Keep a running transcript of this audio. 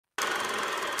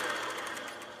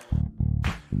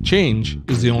Change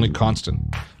is the only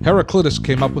constant. Heraclitus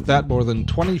came up with that more than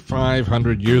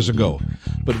 2,500 years ago.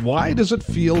 But why does it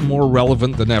feel more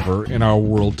relevant than ever in our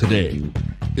world today?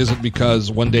 Is it because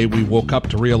one day we woke up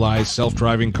to realize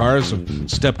self-driving cars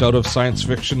have stepped out of science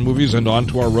fiction movies and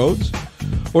onto our roads?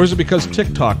 Or is it because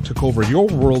TikTok took over your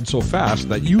world so fast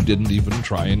that you didn't even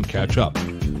try and catch up?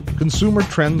 Consumer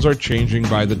trends are changing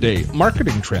by the day.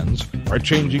 Marketing trends are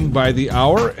changing by the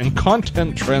hour, and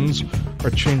content trends are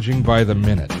changing by the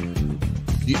minute.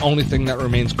 The only thing that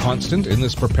remains constant in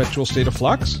this perpetual state of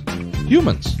flux?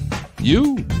 Humans.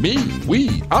 You, me,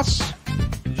 we, us.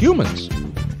 Humans.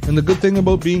 And the good thing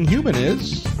about being human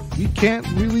is we can't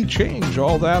really change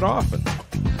all that often.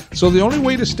 So the only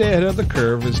way to stay ahead of the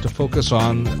curve is to focus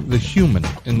on the human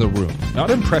in the room. Not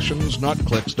impressions, not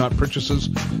clicks, not purchases,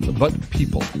 but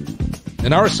people.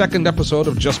 In our second episode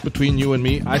of Just Between You and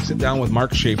Me, I sit down with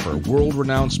Mark Schaefer,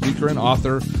 world-renowned speaker and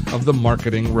author of The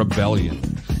Marketing Rebellion,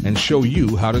 and show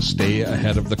you how to stay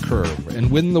ahead of the curve and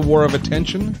win the war of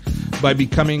attention by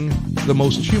becoming the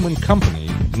most human company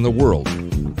in the world.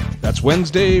 That's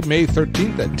Wednesday, May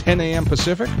 13th at 10 a.m.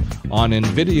 Pacific on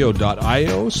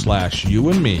nvideo.io/you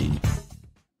and me.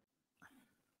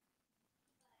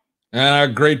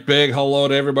 And a great big hello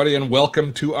to everybody and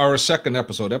welcome to our second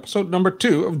episode number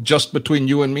 2 of Just Between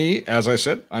You and Me. As I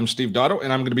said, I'm Steve Dotto,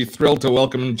 and I'm going to be thrilled to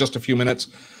welcome in just a few minutes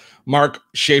Mark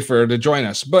Schaefer to join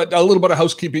us. But a little bit of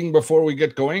housekeeping before we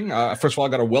get going. First of all, I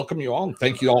got to welcome you all and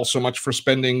thank you all so much for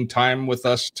spending time with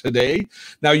us today.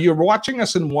 Now, you're watching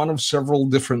us in one of several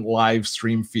different live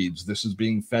stream feeds. This is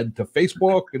being fed to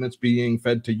Facebook and it's being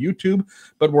fed to YouTube,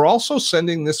 but we're also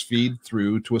sending this feed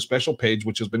through to a special page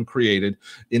which has been created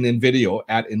in NVIDIA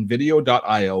at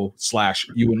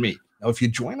nvideo.io/you and me. Now, if you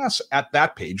join us at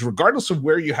that page, regardless of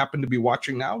where you happen to be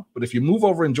watching now, but if you move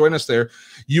over and join us there,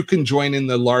 you can join in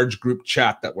the large group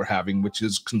chat that we're having, which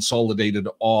is consolidated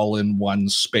all in one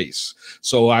space.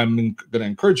 So I'm going to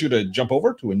encourage you to jump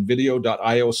over to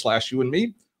nvideo.io/you and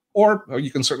me, or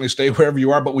you can certainly stay wherever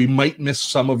you are, but we might miss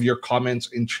some of your comments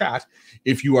in chat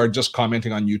if you are just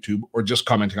commenting on YouTube or just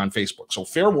commenting on Facebook. So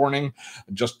fair warning,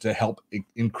 just to help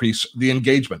increase the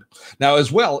engagement. Now,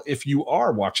 as well, if you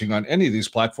are watching on any of these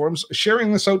platforms,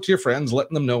 sharing this out to your friends,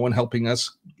 letting them know and helping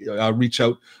us reach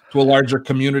out to a larger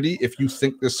community if you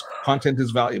think this content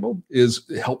is valuable is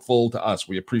helpful to us.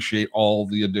 We appreciate all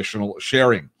the additional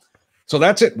sharing. So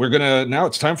that's it. Now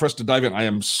it's time for us to dive in. I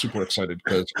am super excited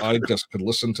because I just could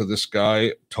listen to this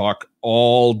guy talk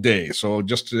all day. So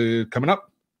just coming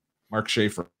up, Mark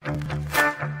Schaefer.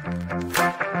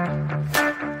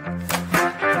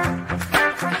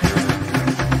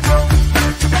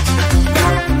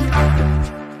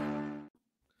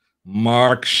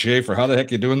 Mark Schaefer, how the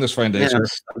heck are you doing this fine day, sir?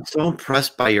 I'm so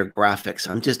impressed by your graphics.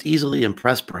 I'm just easily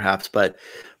impressed, perhaps, but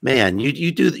man,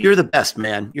 you're the best,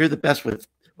 man. You're the best with.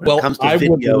 Well, I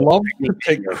would love to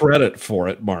take credit for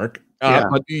it, Mark.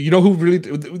 But you know who really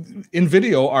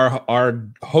NVIDIA, our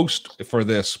host for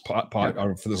this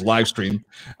or for this live stream,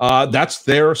 that's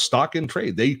their stock in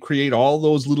trade. They create all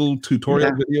those little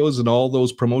tutorial videos and all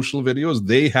those promotional videos.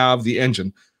 They have the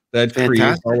engine that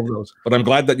creates all of those. But I'm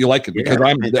glad that you like it because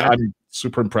I'm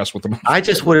super impressed with them. I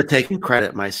just would have taken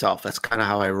credit myself. That's kind of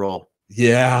how I roll.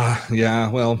 Yeah.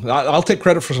 Well, I'll take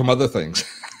credit for some other things.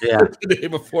 Yeah. Today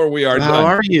before we are done. How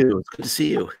are you? It's good to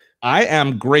see you. I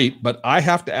am great, but I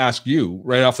have to ask you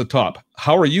right off the top,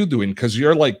 how are you doing? Because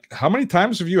you're like, how many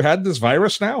times have you had this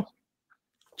virus now?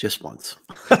 Just once.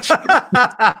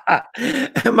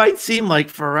 It might seem like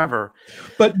forever,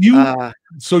 but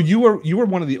so you were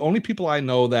one of the only people I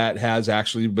know that has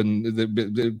actually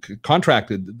been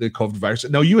contracted the COVID virus.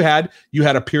 No, you had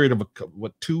a period of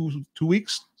what, two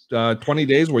weeks, 20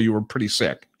 days where you were pretty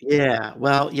sick. Yeah.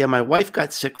 Well, yeah, my wife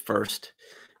got sick first.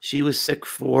 She was sick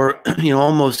for,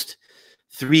 almost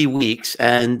 3 weeks.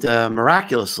 And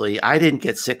miraculously, I didn't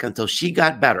get sick until she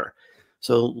got better.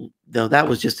 So that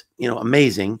was just,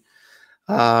 amazing.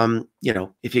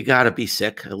 If you got to be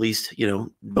sick, at least,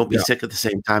 don't be sick at the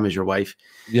same time as your wife.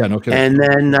 Yeah, no kidding. And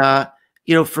then,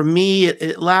 for me,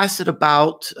 it lasted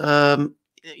about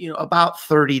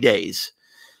 30 days.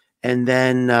 And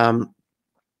then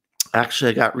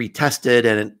actually I got retested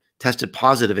and it tested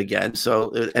positive again. So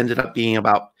it ended up being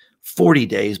about 40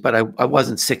 days, but I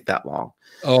wasn't sick that long.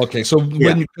 Oh, okay. So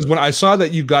when I saw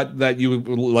that you got that, you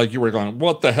were going,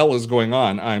 what the hell is going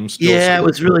on? I'm still it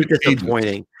was really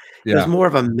disappointing. Yeah. It was more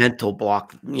of a mental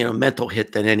block, mental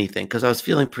hit than anything, because I was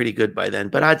feeling pretty good by then.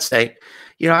 But I'd say,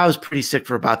 I was pretty sick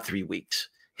for about 3 weeks.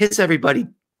 Hits everybody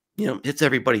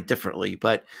differently.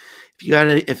 But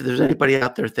if there's anybody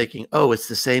out there thinking, oh, it's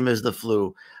the same as the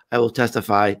flu, I will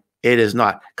testify it is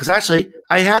not. Because actually,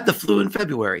 I had the flu in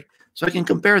February. so I can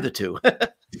compare the two.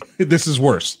 This is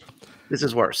worse. This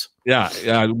is worse. Yeah,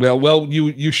 yeah. Well,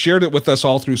 you shared it with us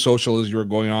all through social as you were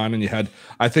going on, and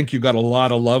I think you got a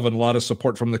lot of love and a lot of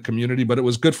support from the community, but it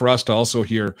was good for us to also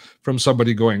hear from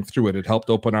somebody going through it. It helped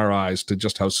open our eyes to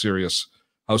just how serious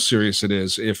it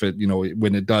is if it,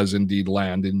 when it does indeed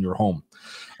land in your home.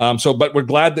 But we're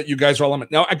glad that you guys are all on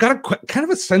it. Now, I got a kind of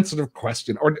a sensitive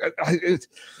question, or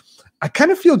I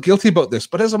kind of feel guilty about this,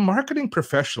 but as a marketing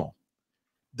professional,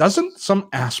 doesn't some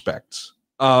aspects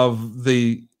of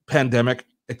the pandemic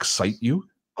excite you?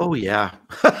 Oh yeah.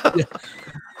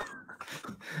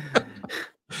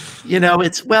 Yeah.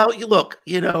 Look,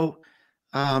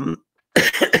 I'm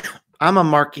a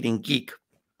marketing geek,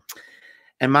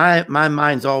 and my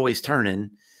mind's always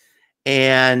turning.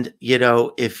 And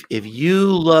if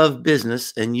you love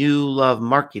business and you love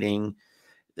marketing,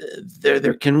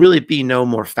 there can really be no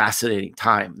more fascinating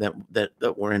time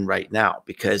that we're in right now,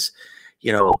 because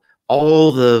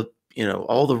all the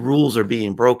rules are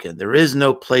being broken. There is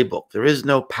no playbook. There is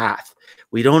no path.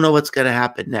 We don't know what's going to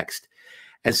happen next.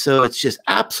 And so it's just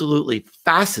absolutely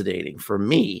fascinating for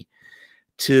me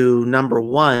to, number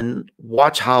one,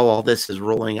 watch how all this is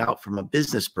rolling out from a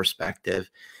business perspective.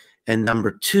 And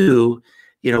number two,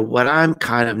 what I'm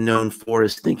kind of known for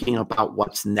is thinking about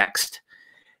what's next.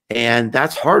 And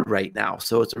that's hard right now.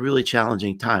 So it's a really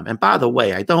challenging time. And by the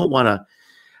way, I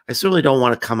certainly don't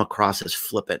want to come across as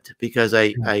flippant, because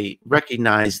I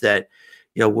recognize that,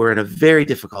 we're in a very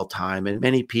difficult time, and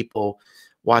many people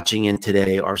watching in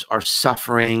today are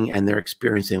suffering, and they're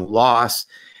experiencing loss.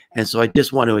 And so I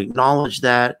just want to acknowledge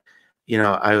that.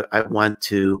 I want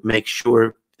to make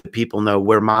sure that people know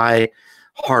where my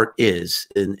heart is,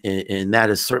 and that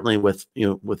is certainly with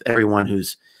everyone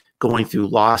who's going through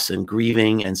loss and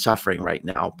grieving and suffering right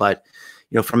now. But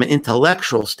from an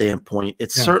intellectual standpoint,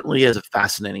 it certainly is a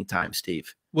fascinating time,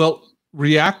 Steve. Well,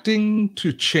 reacting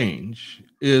to change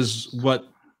is what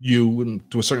you, and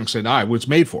to a certain extent, I was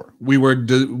made for. We were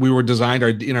designed,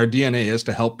 in our DNA is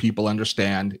to help people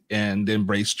understand and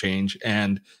embrace change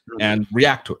and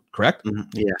react to it. Correct?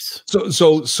 Yes.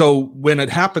 So when it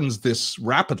happens this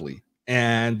rapidly,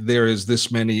 and there is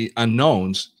this many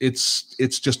unknowns, it's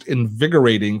just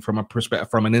invigorating from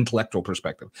an intellectual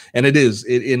perspective. And it is.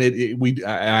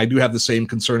 I do have the same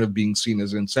concern of being seen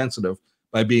as insensitive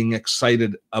by being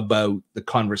excited about the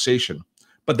conversation.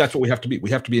 But that's what we have to be. We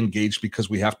have to be engaged, because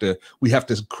we have to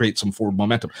create some forward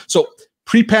momentum. So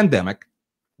pre-pandemic,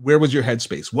 where was your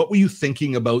headspace? What were you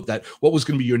thinking about that? What was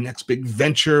going to be your next big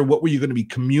venture? What were you going to be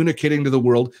communicating to the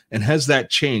world? And has that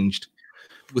changed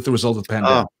with the result of the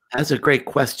pandemic? That's a great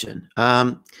question.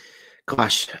 Let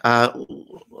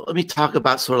me talk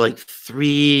about sort of like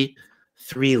three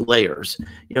layers.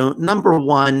 Number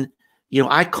one,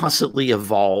 I constantly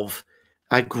evolve.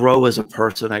 I grow as a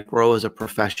person. I grow as a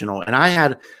professional. And I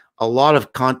had a lot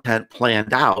of content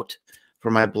planned out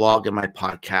for my blog and my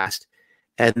podcast.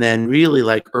 And then really,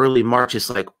 like early March, it's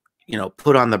like,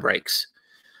 put on the brakes.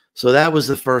 So that was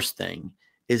the first thing,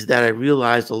 is that I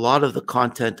realized a lot of the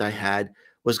content I had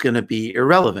was going to be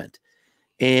irrelevant.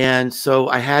 And so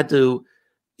I had to,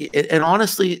 and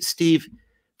honestly, Steve,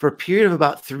 for a period of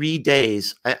about 3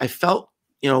 days, I felt,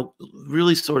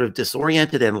 really sort of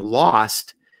disoriented and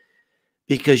lost,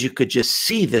 because you could just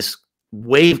see this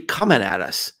wave coming at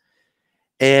us.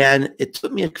 And it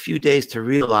took me a few days to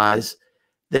realize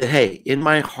that, hey, in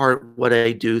my heart, what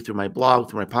I do through my blog,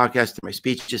 through my podcast, through my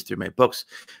speeches, through my books,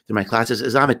 through my classes,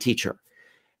 is I'm a teacher.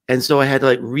 And so I had to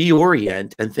like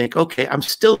reorient and think, okay, I'm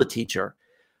still a teacher,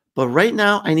 but right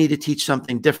now I need to teach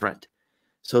something different.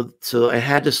 So I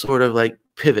had to sort of like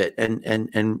pivot and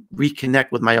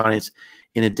reconnect with my audience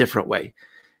in a different way.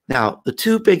 Now, the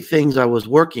two big things I was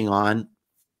working on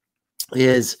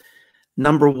is,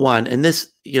 number one, and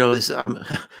this, I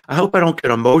hope I don't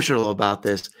get emotional about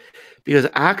this, because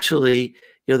actually,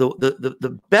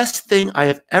 the best thing I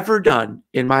have ever done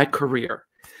in my career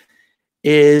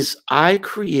is I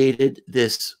created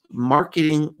this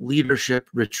marketing leadership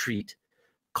retreat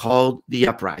called The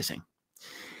Uprising.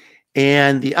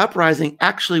 And The Uprising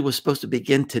actually was supposed to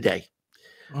begin today.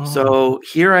 Oh. So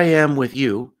here I am with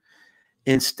you,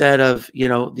 instead of,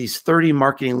 these 30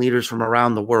 marketing leaders from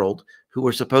around the world who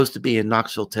were supposed to be in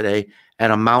Knoxville today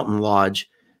at a mountain lodge,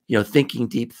 thinking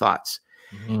deep thoughts.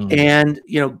 And,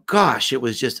 gosh, it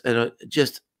was just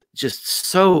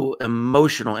so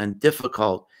emotional and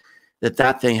difficult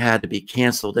that thing had to be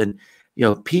canceled. And,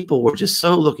 people were just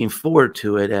so looking forward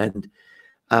to it.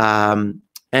 And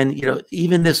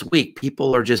even this week,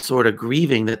 people are just sort of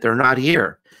grieving that they're not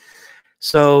here.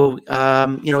 So,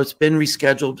 it's been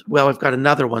rescheduled. Well, I've got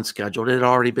another one scheduled. It had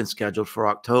already been scheduled for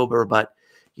October, but,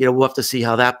 we'll have to see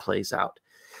how that plays out.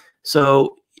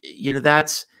 So,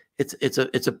 it's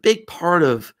a big part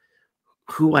of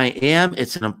who I am.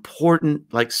 It's an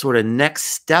important, like, sort of next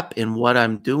step in what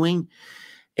I'm doing.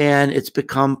 And it's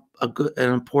become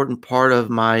an important part of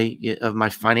my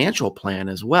financial plan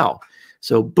as well.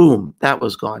 So boom, that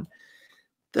was gone.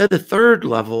 The third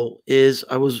level is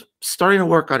I was starting to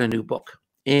work on a new book,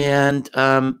 and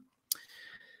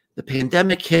the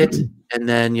pandemic hit, and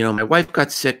then my wife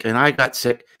got sick and I got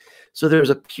sick. So there was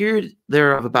a period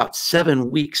there of about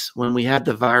 7 weeks when we had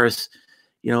the virus,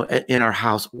 in our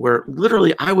house, where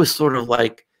literally I was sort of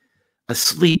like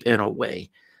asleep in a way.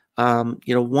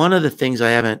 One of the things I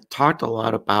haven't talked a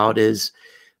lot about is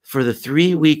for the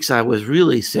 3 weeks I was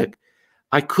really sick,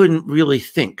 I couldn't really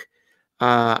think.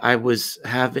 I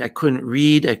couldn't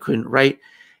read, I couldn't write,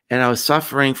 and I was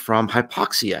suffering from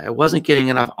hypoxia. I wasn't getting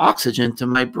enough oxygen to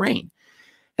my brain.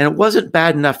 And it wasn't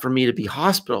bad enough for me to be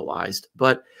hospitalized,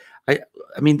 but I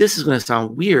mean, this is going to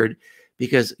sound weird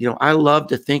because, I love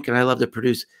to think and I love to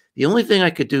produce. The only thing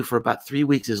I could do for about 3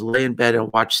 weeks is lay in bed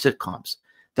and watch sitcoms.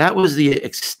 That was the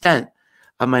extent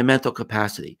of my mental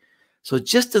capacity. So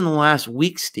just in the last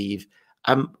week, Steve,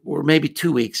 or maybe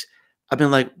 2 weeks, I've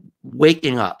been like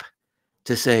waking up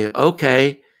to say,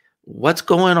 okay, what's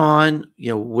going on?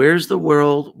 Where's the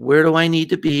world? Where do I need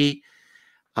to be?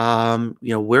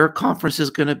 Where a conference is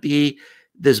going to be.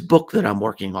 This book that I'm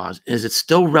working on, is it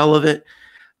still relevant?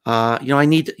 I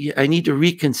need to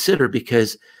reconsider,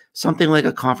 because something like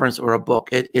a conference or a book,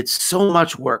 it's so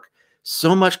much work,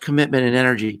 so much commitment and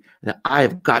energy that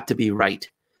I've got to be right.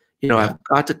 I've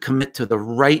got to commit to the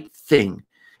right thing.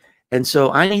 And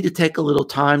so I need to take a little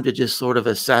time to just sort of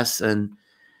assess and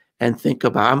think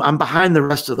about. I'm behind the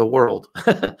rest of the world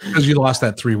because you lost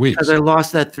that 3 weeks. Because I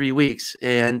lost that 3 weeks,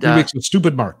 and 3 weeks with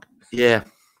stupid Mark. Yeah,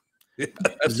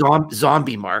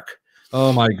 zombie Mark.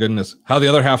 Oh my goodness, how the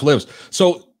other half lives.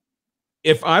 So,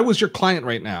 if I was your client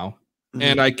right now,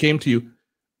 and I came to you,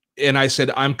 and I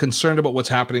said, I'm concerned about what's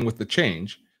happening with the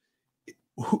change,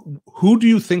 who do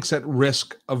you think's at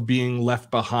risk of being left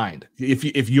behind?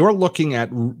 If you're looking at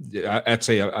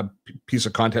say a piece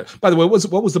of content. By the way,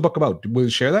 what was the book about? Will you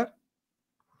share that?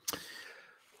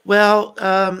 Well,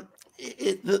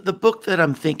 the book that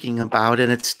I'm thinking about,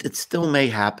 and it still may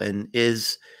happen,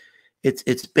 is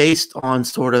it's based on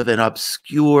sort of an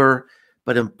obscure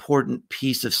but important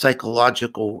piece of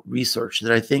psychological research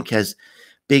that I think has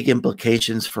big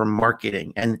implications for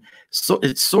marketing. And so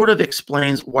it sort of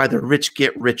explains why the rich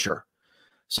get richer.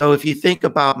 So if you think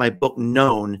about my book,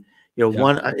 Known,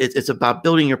 it's about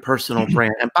building your personal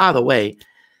brand. And by the way,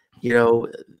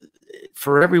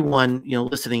 for everyone,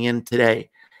 listening in today,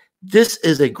 this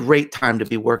is a great time to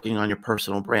be working on your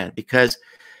personal brand, because,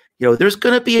 there's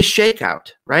going to be a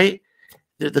shakeout, right?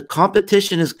 The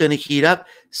competition is going to heat up.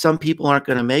 Some people aren't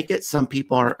going to make it. Some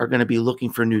people are going to be looking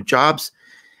for new jobs.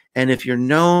 And if you're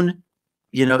known,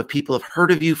 if people have heard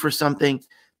of you for something,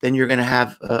 then you're going to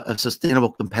have a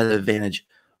sustainable competitive advantage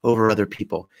over other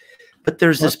people. But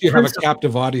there's this you have a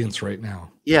captive audience right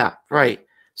now. Yeah, right.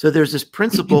 So there's this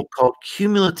principle called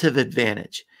cumulative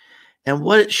advantage. And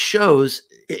what it shows,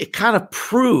 it kind of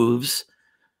proves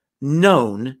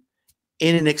Known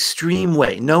in an extreme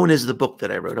way. Known is the book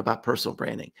that I wrote about personal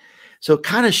branding. So it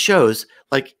kind of shows,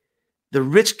 like, the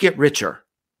rich get richer.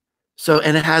 So,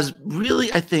 and it has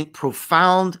really, I think,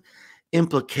 profound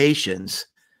implications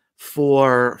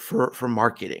for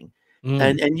marketing.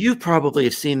 And you probably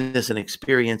have seen this and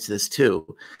experienced this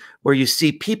too, where you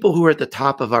see people who are at the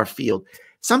top of our field.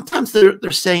 Sometimes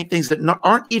they're saying things that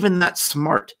aren't even that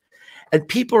smart. And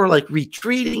people are like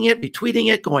retweeting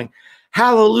it, going,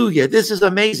 hallelujah, this is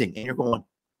amazing. And you're going,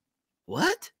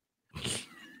 what?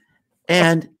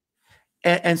 And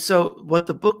so what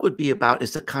the book would be about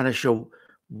is to kind of show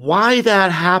why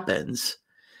that happens,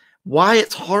 why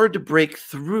it's hard to break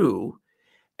through.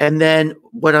 And then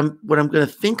what I'm going to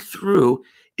think through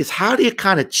is, how do you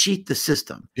kind of cheat the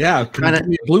system? Yeah, kind of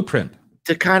a blueprint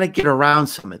to kind of get around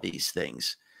some of these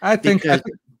things. I think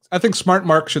Smart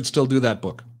Mark should still do that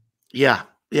book. Yeah,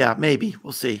 maybe.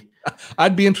 We'll see.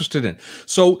 I'd be interested in.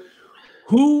 So,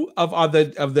 who of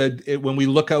the when we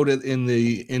look out in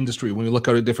the industry, when we look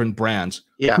out at different brands,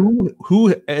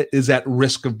 who is at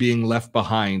risk of being left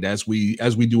behind as we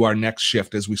do our next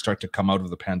shift, as we start to come out of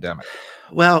the pandemic?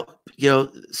 Well,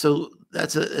 so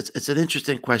it's an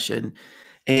interesting question,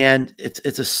 and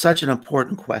it's such an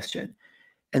important question.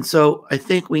 And so I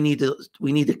think we need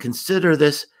to consider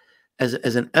this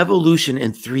as an evolution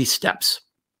in 3 steps.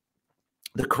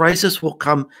 The crisis will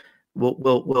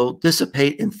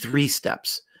dissipate in 3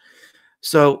 steps.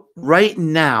 So right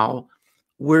now,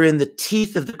 we're in the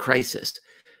teeth of the crisis.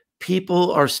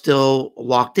 People are still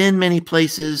locked in many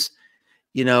places.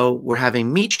 You know, we're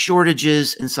having meat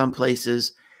shortages in some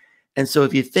places. And so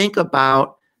if you think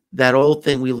about that old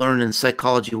thing we learned in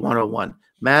Psychology 101,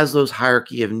 Maslow's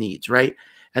hierarchy of needs, right?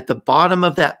 At the bottom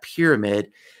of that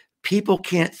pyramid, people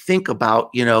can't think about,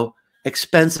 you know,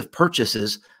 expensive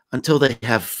purchases until they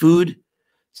have food,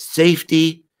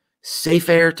 safety, safe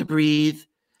air to breathe,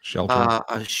 Shelter.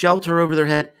 a shelter over their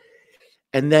head.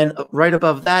 And then right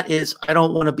above that is, I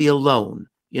don't want to be alone.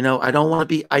 You know, I don't want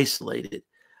to be isolated.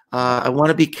 I want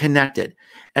to be connected.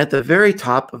 At the very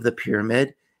top of the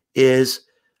pyramid is,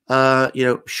 you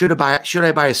know, should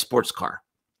I buy a sports car?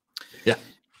 Yeah.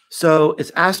 So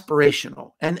it's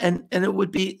aspirational, and it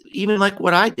would be even like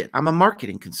what I did. I'm a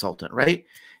marketing consultant, right?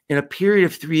 In a period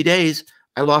of 3 days,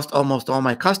 I lost almost all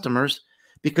my customers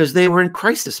because they were in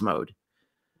crisis mode.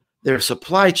 Their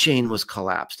supply chain was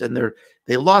collapsed, and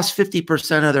they lost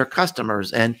 50% of their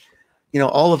customers. And, you know,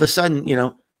 all of a sudden, you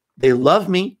know, they love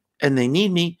me and they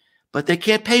need me, but they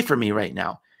can't pay for me right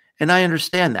now. And I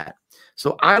understand that.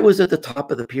 So I was at the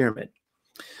top of the pyramid.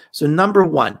 So number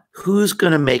one, who's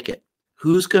going to make it?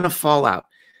 Who's going to fall out?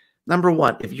 Number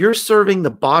one, if you're serving the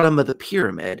bottom of the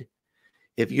pyramid,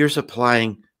 if you're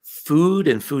supplying food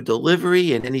and food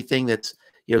delivery and anything that's,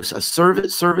 you know,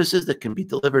 services that can be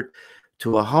delivered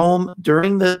to a home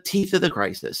during the teeth of the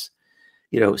crisis,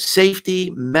 you know, safety,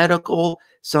 medical,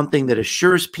 something that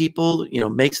assures people, you know,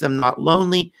 makes them not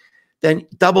lonely, then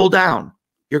double down.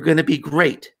 You're going to be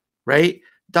great, right?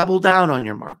 Double down on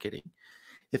your marketing.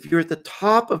 If you're at the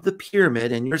top of the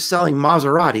pyramid and you're selling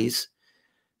Maseratis,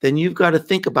 then you've got to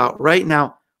think about right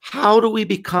now, how do we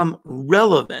become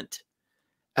relevant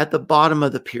at the bottom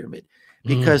of the pyramid?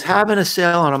 Because having a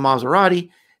sale on a Maserati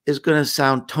is going to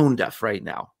sound tone deaf right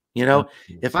now. You know,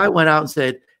 if I went out and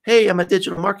said, hey, I'm a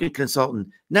digital marketing consultant,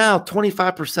 now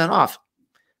 25% off,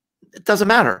 it doesn't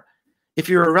matter. If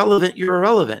you're irrelevant, you're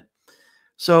irrelevant.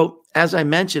 So as I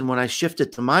mentioned, when I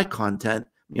shifted to my content,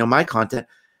 you know,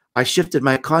 I shifted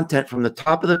my content from the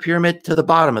top of the pyramid to the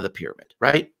bottom of the pyramid,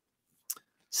 right?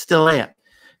 Still am.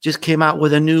 Just came out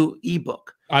with a new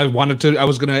ebook. I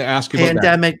was going to ask you about that.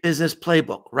 Pandemic Business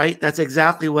Playbook, right? That's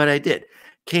exactly what I did.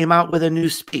 Came out with a new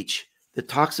speech that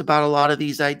talks about a lot of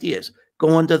these ideas,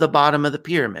 going to the bottom of the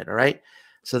pyramid, all right?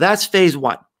 So that's phase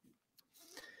one.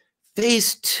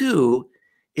 Phase two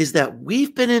is that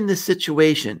we've been in this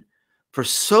situation for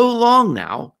so long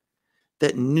now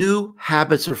that new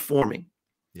habits are forming.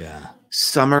 Yeah.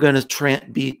 Some are going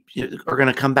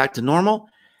to come back to normal,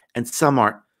 and some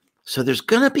aren't. So there's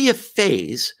going to be a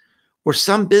phase where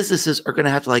some businesses are going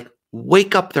to have to like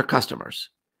wake up their customers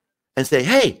and say,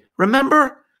 hey,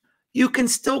 remember, you can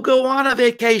still go on a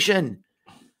vacation.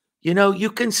 You know, you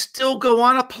can still go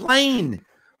on a plane.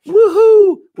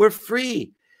 Woohoo, we're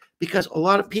free. Because a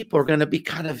lot of people are going to be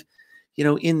kind of, you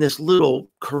know, in this little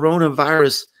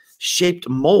coronavirus shaped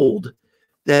mold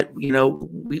that, you know,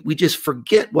 we just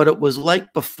forget what it was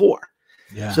like before.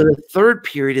 Yeah. So the third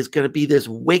period is going to be this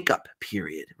wake up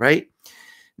period, right?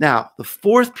 Now, the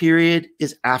fourth period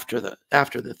is after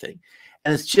the thing.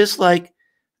 And it's just like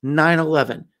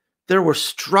 9/11. There were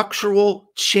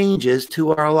structural changes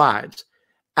to our lives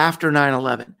after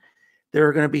 9/11. There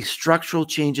are going to be structural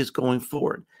changes going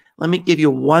forward. Let me give you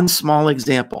one small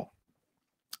example.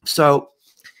 So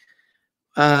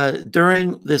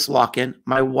during this lock-in,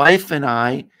 my wife and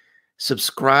I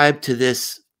subscribed to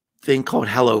this thing called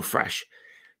HelloFresh.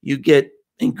 You get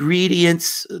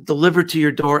ingredients delivered to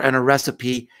your door and a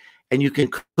recipe, and you can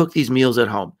cook these meals at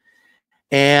home.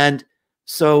 And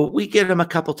so we get them a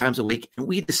couple times a week, and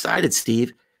we decided,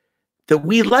 Steve, that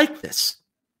we like this.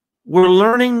 We're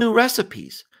learning new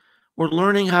recipes. We're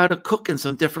learning how to cook in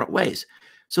some different ways.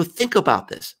 So think about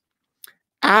this.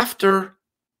 After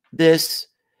this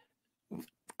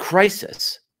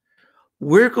crisis,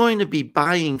 we're going to be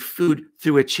buying food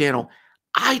through a channel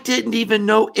I didn't even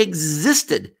know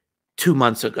existed 2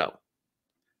 months ago.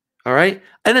 All right?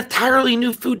 An entirely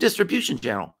new food distribution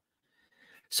channel.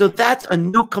 So that's a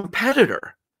new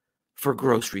competitor for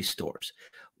grocery stores.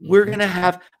 We're going to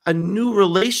have a new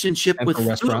relationship with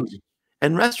food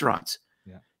and restaurants.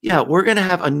 Yeah, we're going to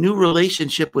have a new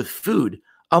relationship with food,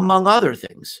 among other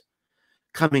things,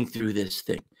 coming through this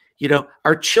thing. You know,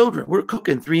 our children, we're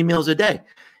cooking 3 meals a day.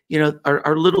 You know,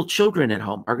 our little children at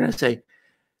home are going to say,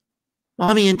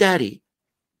 Mommy and Daddy,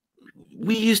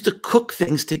 we used to cook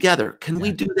things together. Can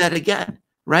we do that again?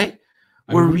 Right?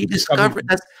 We're rediscovering.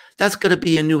 That's going to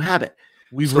be a new habit.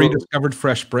 We've rediscovered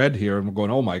fresh bread here, and we're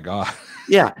going, oh my God.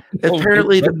 Yeah.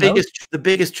 Apparently the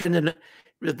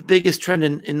biggest trend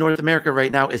in North America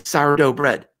right now is sourdough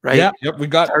bread, right? Yeah, yep, we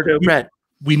got sourdough bread.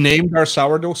 We named our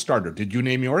sourdough starter. Did you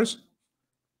name yours?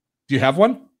 Do you have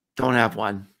one? Don't have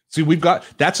one. See,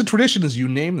 that's a tradition, is you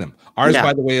name them. Ours,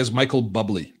 by the way, is Michael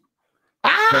Bubbly.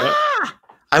 Ah!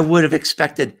 I would have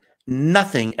expected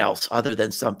nothing else other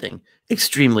than something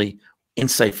extremely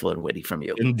insightful and witty from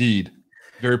you. Indeed.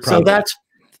 Very proud of that.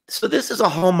 So this is a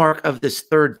hallmark of this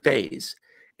third phase,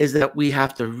 is that we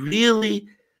have to really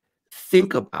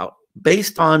think about,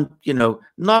 based on,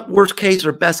 not worst case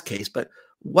or best case, but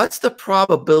what's the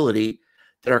probability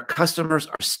that our customers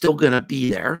are still going to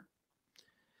be there,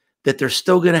 that they're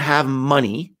still going to have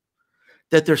money,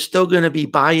 that they're still going to be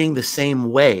buying the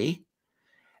same way.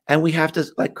 And we have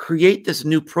to create this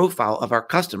new profile of our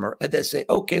customer and then say,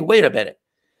 okay, wait a minute.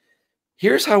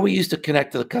 Here's how we used to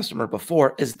connect to the customer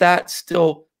before. Is that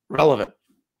still relevant?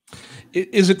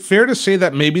 Is it fair to say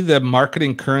that maybe the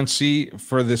marketing currency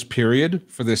for this period,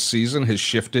 for this season, has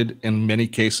shifted in many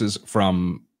cases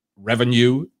from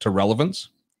revenue to relevance?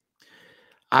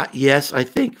 Yes, I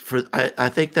think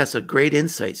that's a great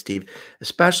insight, Steve,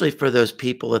 especially for those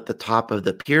people at the top of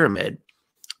the pyramid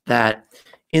that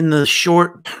in the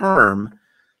short term,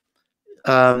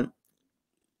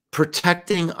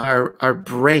 protecting our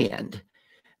brand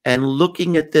and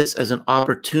looking at this as an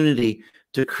opportunity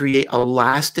to create a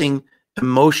lasting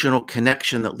emotional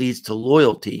connection that leads to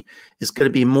loyalty is going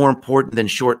to be more important than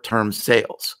short-term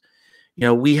sales.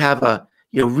 We have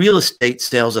real estate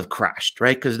sales have crashed,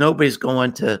 right? Because nobody's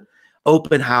going to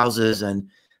open houses. And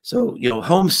so,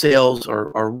 home sales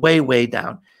are way, way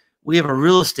down. We have a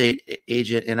real estate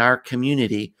agent in our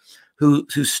community who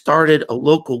started a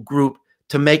local group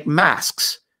to make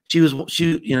masks. She was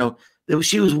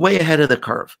way ahead of the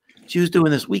curve. She was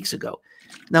doing this weeks ago.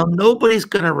 Now, nobody's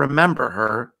going to remember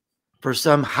her for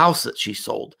some house that she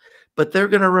sold, but they're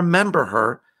going to remember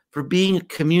her for being a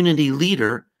community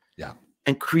leader. Yeah.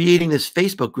 And creating this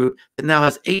Facebook group that now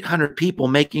has 800 people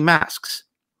making masks.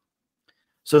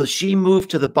 So she moved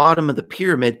to the bottom of the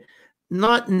pyramid,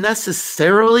 not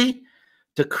necessarily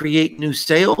to create new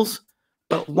sales,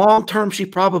 but long-term, she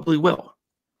probably will.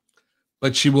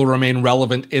 But she will remain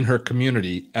relevant in her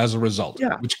community as a result,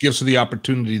 which gives her the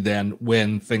opportunity then,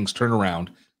 when things turn around,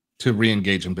 to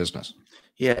re-engage in business.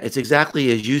 Yeah, it's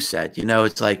exactly as you said.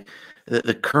 It's like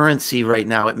the currency right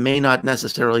now, it may not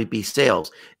necessarily be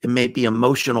sales. It may be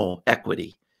emotional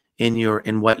equity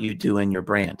in what you do in your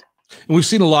brand. And we've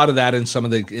seen a lot of that in some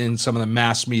of the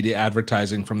mass media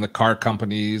advertising from the car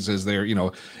companies, as they're,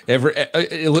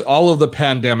 all of the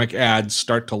pandemic ads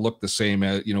start to look the same,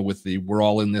 with the "we're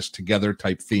all in this together"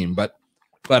 type theme. But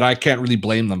I can't really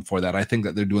blame them for that. I think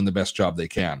that they're doing the best job they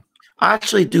can. I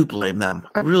actually do blame them.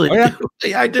 I really do.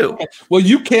 Yeah, I do. Well,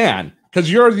 you can,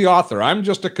 because you're the author. I'm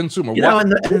just a consumer.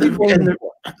 The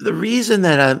reason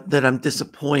that I'm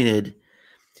disappointed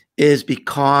is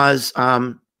because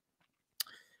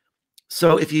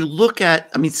so if you look at,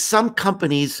 some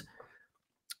companies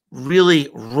really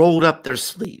rolled up their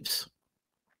sleeves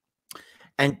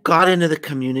and got into the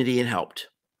community and helped.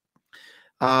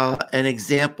 An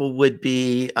example would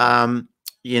be, Papa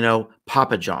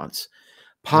John's.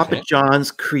 Papa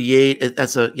John's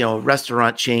that's a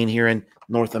restaurant chain here in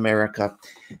North America,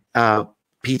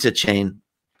 pizza chain.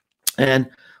 And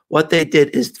what they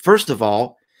did is, first of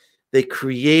all, they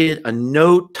created a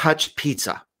no-touch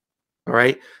pizza. All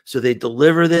right. So they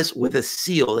deliver this with a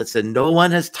seal that said, no one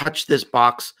has touched this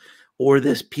box or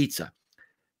this pizza.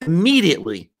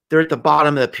 Immediately, they're at the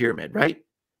bottom of the pyramid, right?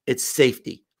 It's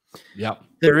safety. Yeah.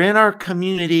 They're in our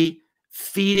community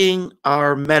feeding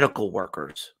our medical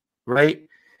workers, right?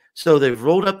 So they've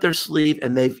rolled up their sleeve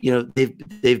and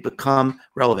they've become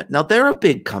relevant. Now, they're a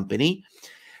big company,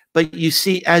 but you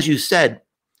see, as you said,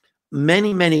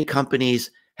 many, many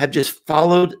companies have just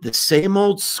followed the same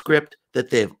old script that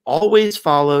they've always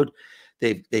followed.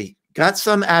 They got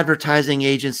some advertising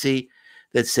agency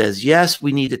that says, yes,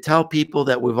 we need to tell people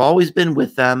that we've always been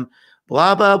with them,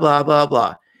 blah, blah, blah, blah,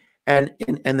 blah. And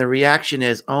the reaction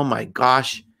is, oh my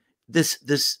gosh, this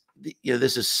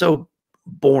is so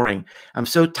boring. I'm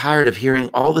so tired of hearing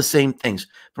all the same things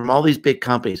from all these big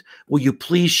companies. Will you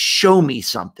please show me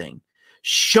something?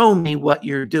 Show me what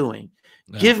you're doing.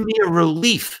 Yeah. Give me a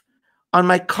relief on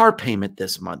my car payment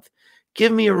this month.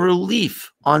 Give me a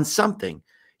relief on something.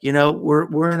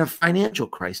 We're in a financial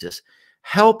crisis.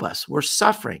 Help us. We're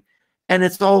suffering. And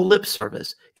it's all lip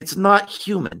service. It's not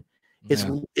human.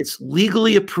 It's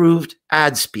legally approved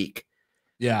ad speak.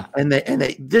 Yeah. And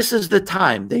this is the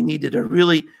time they needed to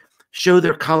really show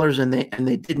their colors, and they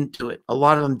didn't do it. A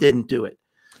lot of them didn't do it.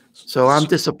 So I'm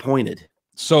disappointed.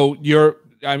 So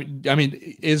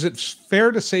is it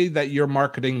fair to say that your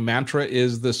marketing mantra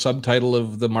is the subtitle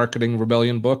of the Marketing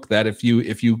Rebellion book, that if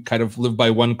you kind of live by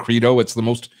one credo, it's the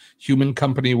most human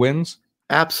company wins?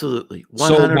 Absolutely.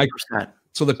 100%.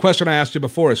 So the question I asked you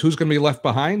before is who's going to be left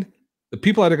behind? The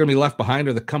people that are going to be left behind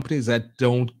are the companies that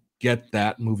don't get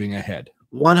that moving ahead.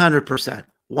 100%.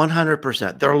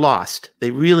 100%. They're lost.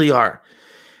 They really are.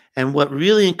 And what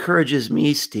really encourages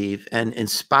me, Steve, and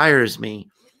inspires me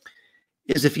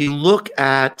is if you look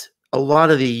at a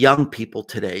lot of the young people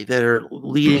today that are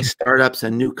leading startups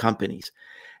and new companies,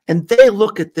 and they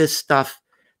look at this stuff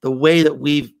the way that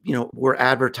we're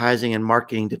advertising and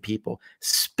marketing to people,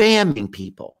 spamming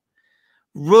people,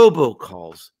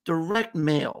 robocalls, direct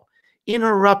mail,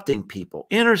 interrupting people,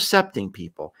 intercepting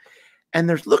people. And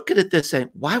they're looking at this saying,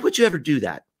 why would you ever do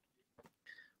that?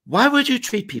 Why would you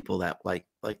treat people like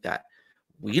that?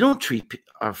 We don't treat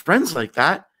our friends like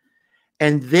that.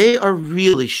 And they are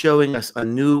really showing us a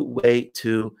new way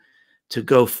to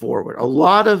go forward. A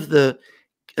lot of the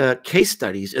case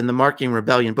studies in the Marketing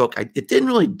Rebellion book, it didn't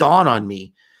really dawn on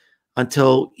me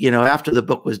until, after the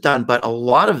book was done, but a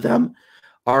lot of them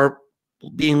are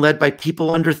being led by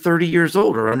people under 30 years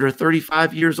old or under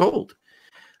 35 years old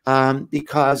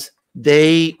because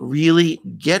they really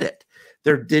get it.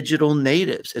 They're digital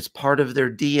natives. It's part of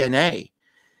their DNA.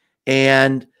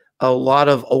 And a lot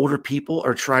of older people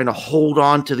are trying to hold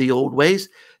on to the old ways.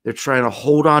 They're trying to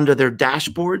hold on to their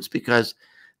dashboards because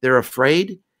they're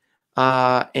afraid.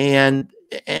 And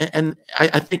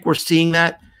I think we're seeing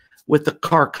that with the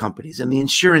car companies and the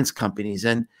insurance companies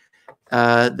and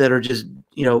that are just,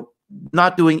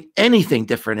 not doing anything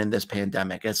different in this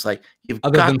pandemic. It's like, you've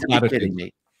got to be kidding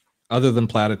me. Other than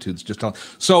platitudes,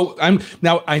 so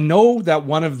I know that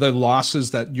one of the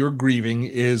losses that you're grieving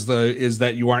is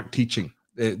that you aren't teaching.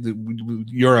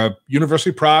 You're a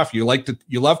university prof. You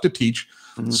love to teach.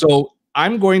 Mm-hmm. So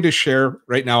I'm going to share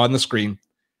right now on the screen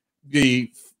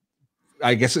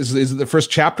I guess is it the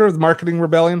first chapter of the Marketing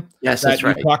Rebellion? Yes, that's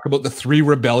right. You talk about the 3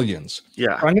 rebellions.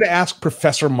 Yeah. I'm going to ask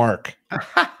Professor Mark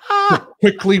to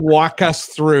quickly walk us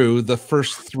through the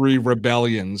first 3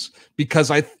 rebellions because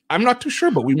I'm not too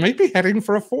sure, but we might be heading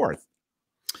for a 4th.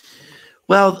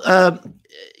 Well,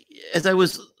 as I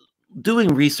was doing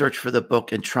research for the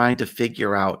book and trying to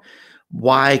figure out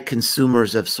why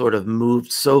consumers have sort of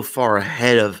moved so far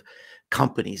ahead of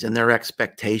companies and their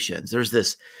expectations,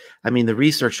 the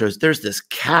research shows there's this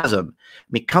chasm.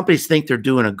 Companies think they're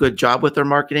doing a good job with their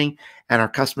marketing, and our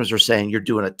customers are saying you're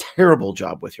doing a terrible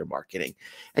job with your marketing.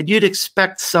 And you'd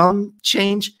expect some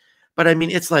change, but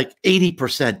it's like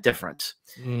 80% difference.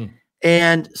 Mm.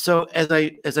 And so as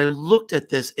I looked at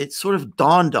this, it sort of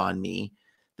dawned on me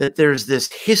that there's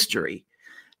this history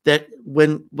that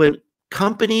when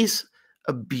companies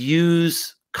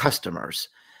abuse customers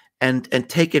and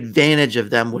take advantage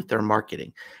of them with their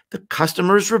marketing, the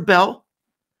customers rebel,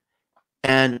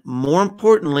 and more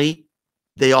importantly,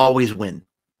 they always win.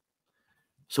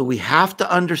 So we have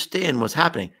to understand what's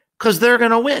happening because they're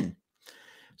going to win.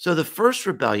 So the first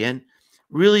rebellion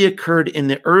really occurred in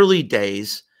the early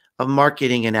days of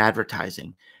marketing and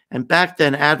advertising. And back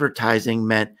then, advertising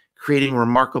meant creating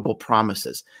remarkable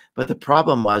promises. But the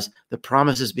problem was the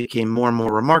promises became more and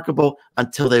more remarkable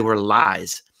until they were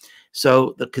lies.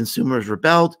 So the consumers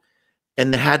rebelled,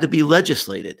 and they had to be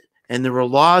legislated. And there were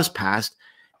laws passed.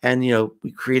 And,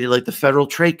 we created like the Federal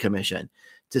Trade Commission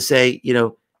to say,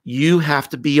 you have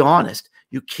to be honest.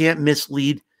 You can't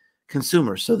mislead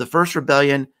consumers. So the first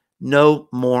rebellion, no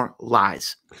more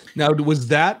lies. Now, was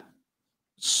that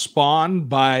spawned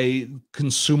by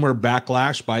consumer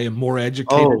backlash, by a more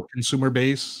educated consumer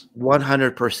base?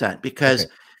 100%. Because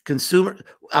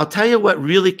I'll tell you what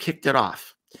really kicked it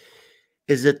off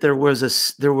is that there was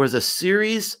a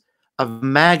series of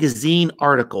magazine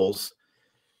articles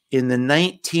in the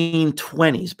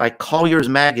 1920s by Collier's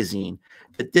Magazine.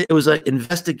 It was like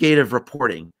investigative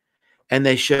reporting, and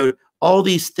they showed all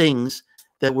these things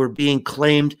that were being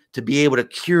claimed to be able to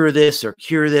cure this or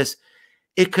cure this.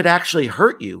 It could actually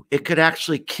hurt you. It could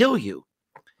actually kill you.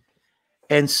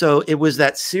 And so it was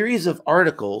that series of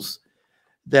articles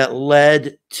that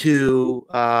led to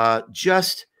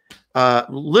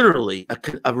literally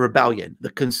a rebellion.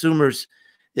 The consumers,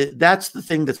 that's the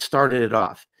thing that started it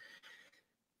off.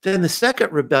 Then the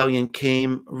second rebellion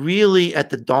came really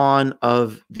at the dawn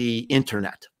of the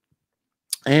internet.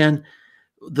 And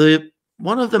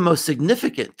one of the most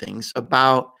significant things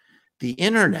about the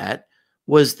internet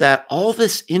was that all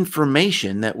this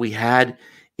information that we had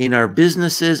in our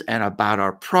businesses and about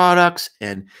our products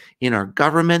and in our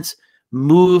governments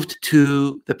moved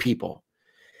to the people.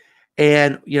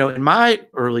 And, in my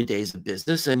early days of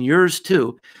business and yours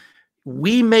too,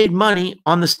 we made money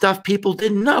on the stuff people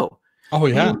didn't know. Oh,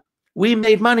 yeah. We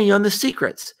made money on the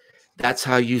secrets. That's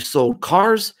how you sold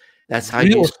cars. That's how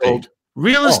you sold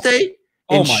real estate,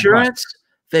 insurance,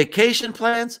 vacation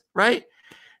plans, right?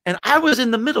 And I was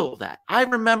in the middle of that. I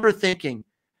remember thinking,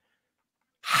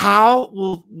 how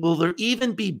will there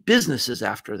even be businesses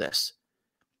after this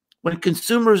when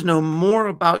consumers know more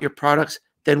about your products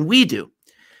than we do?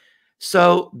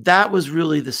 So that was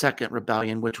really the second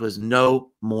rebellion, which was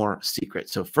no more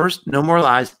secrets. So first, no more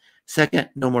lies. Second,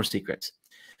 no more secrets.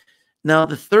 Now,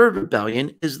 the third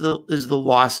rebellion is the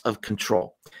loss of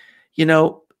control. You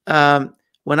know,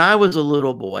 when I was a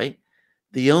little boy,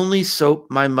 the only soap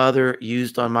my mother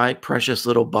used on my precious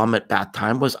little bum at bath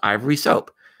time was Ivory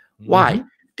soap. Why?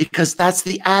 Because that's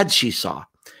the ad she saw.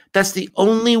 That's the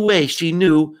only way she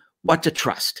knew what to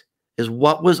trust, is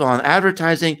what was on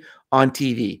advertising on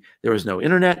TV. There was no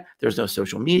internet. There's no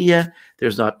social media.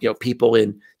 There's not, people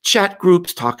in chat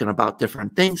groups talking about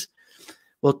different things.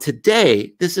 Well,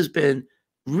 today, this has been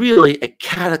really a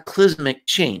cataclysmic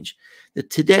change. That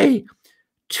today,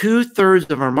 2/3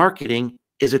 of our marketing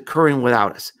is occurring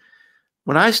without us.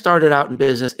 When I started out in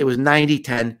business, it was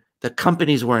 90-10. The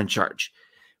companies were in charge.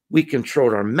 We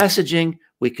controlled our messaging.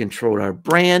 We controlled our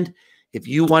brand. If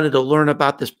you wanted to learn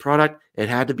about this product, it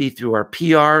had to be through our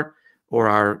PR or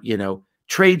our,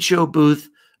 trade show booth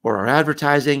or our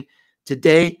advertising.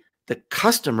 Today, the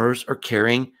customers are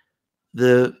carrying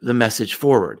the message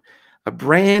forward. A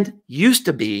brand used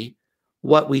to be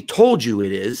what we told you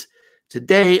it is.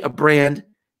 Today, a brand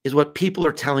is what people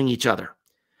are telling each other.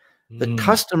 The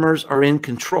customers are in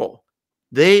control.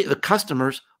 The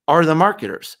customers are the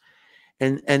marketers.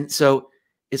 And so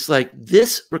it's like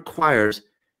this requires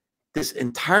this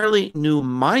entirely new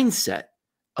mindset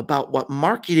about what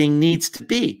marketing needs to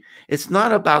be. It's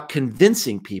not about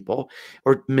convincing people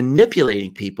or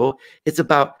manipulating people. It's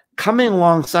about coming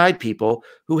alongside people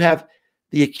who have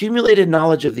the accumulated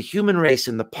knowledge of the human race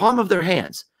in the palm of their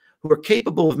hands, who are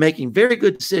capable of making very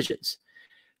good decisions,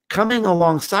 coming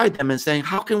alongside them and saying,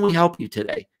 how can we help you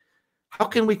today? How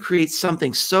can we create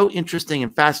something so interesting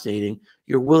and fascinating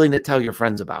you're willing to tell your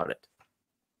friends about it?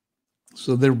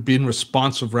 So they're being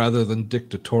responsive rather than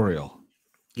dictatorial.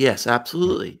 Yes,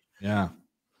 absolutely. Yeah.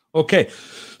 Okay.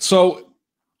 So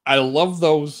I love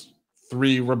those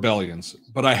 3 rebellions,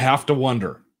 but I have to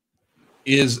wonder,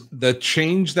 is the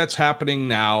change that's happening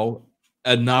now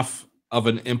enough of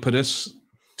an impetus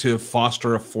to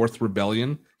foster a 4th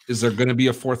rebellion? Is there going to be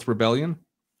a 4th rebellion?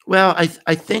 Well,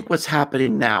 I think what's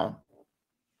happening now,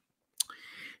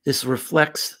 this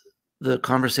reflects the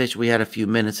conversation we had a few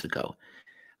minutes ago.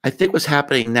 I think what's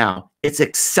happening now, it's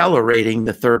accelerating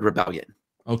the 3rd rebellion.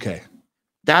 Okay.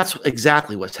 That's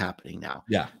exactly what's happening now.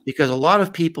 Yeah. Because a lot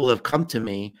of people have come to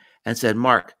me and said,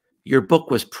 Mark, your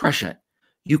book was prescient.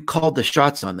 You called the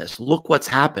shots on this. Look what's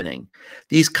happening.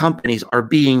 These companies are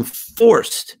being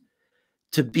forced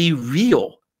to be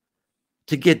real,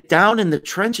 to get down in the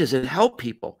trenches and help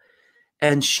people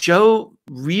and show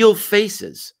real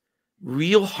faces,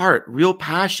 real heart, real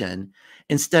passion,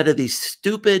 instead of these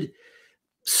stupid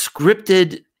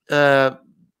scripted,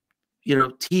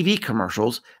 TV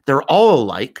commercials. They're all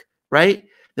alike, right?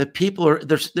 The people are,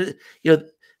 the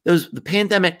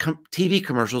pandemic TV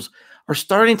commercials are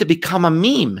starting to become a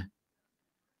meme.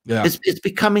 Yeah. It's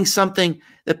becoming something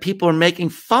that people are making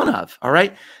fun of. All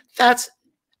right. That's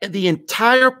the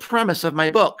entire premise of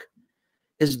my book,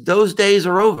 is those days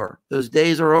are over. Those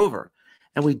days are over.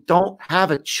 And we don't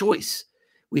have a choice.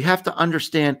 We have to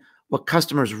understand what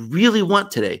customers really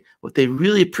want today, what they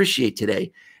really appreciate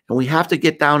today. And we have to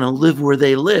get down and live where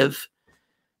they live.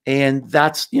 And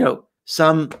that's,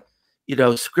 some,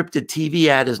 scripted TV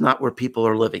ad is not where people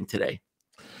are living today.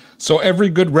 So every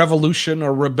good revolution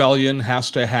or rebellion has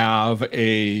to have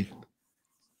a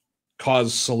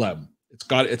cause célèbre.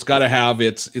 It's got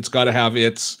to have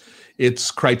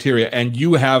its criteria. And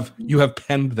you have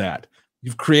penned that.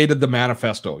 You've created the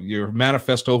manifesto, your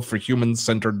manifesto for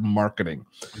human-centered marketing,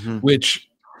 which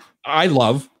I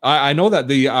love. I know that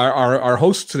our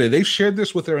hosts today, they've shared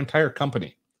this with their entire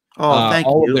company. Oh, thank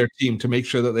all you. of their team, to make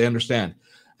sure that they understand.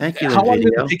 Thank you. How long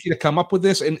did it take you to come up with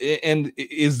this? And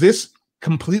is this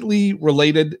completely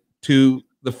related to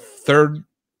the 3rd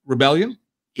rebellion?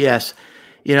 Yes.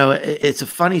 It's a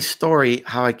funny story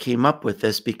how I came up with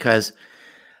this, because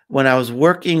when I was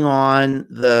working on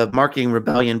the Marketing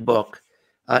Rebellion book,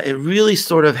 it really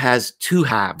sort of has 2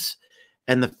 halves.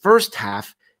 And the first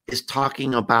half is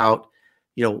talking about,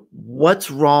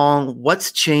 what's wrong,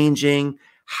 what's changing,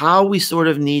 how we sort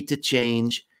of need to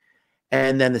change.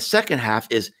 And then the second half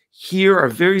is, here are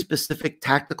very specific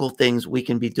tactical things we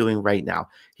can be doing right now.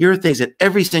 Here are things that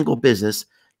every single business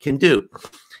can do.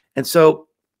 And so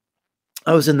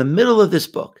I was in the middle of this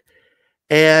book,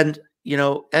 and,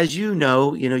 as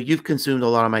you've consumed a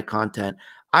lot of my content.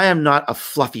 I am not a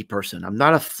fluffy person. I'm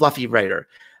not a fluffy writer.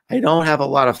 I don't have a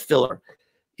lot of filler.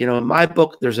 in my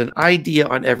book, there's an idea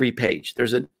on every page.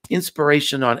 There's an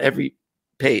inspiration on every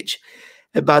page.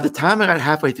 And by the time I got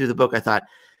halfway through the book, I thought,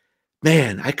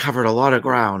 man, I covered a lot of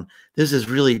ground. This is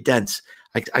really dense.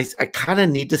 I kind of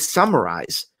need to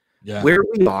summarize where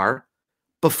we are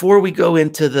before we go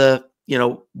into the,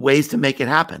 ways to make it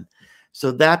happen.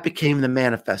 So that became the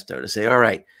manifesto, to say, all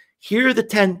right, here are the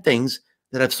 10 things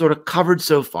that I've sort of covered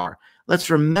so far. Let's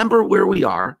remember where we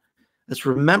are. Let's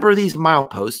remember these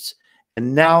mileposts.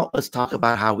 And now let's talk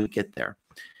about how we get there.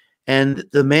 And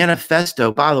the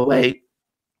manifesto, by the way,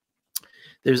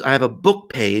 I have a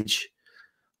book page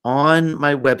on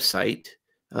my website,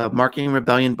 Marketing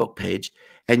Rebellion book page,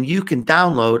 and you can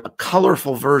download a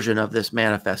colorful version of this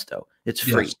manifesto. It's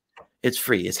free. Yes. It's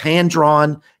free. It's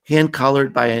hand-drawn,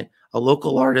 hand-colored by a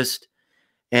local artist.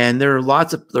 And there are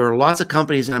lots of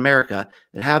companies in America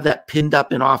that have that pinned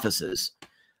up in offices.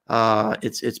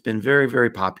 It's been very, very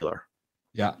popular.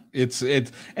 Yeah,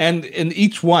 and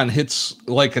each one hits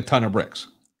like a ton of bricks.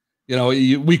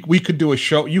 We could do a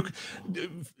show.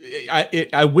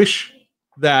 I wish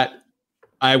that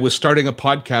I was starting a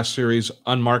podcast series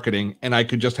on marketing, and I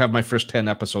could just have my first 10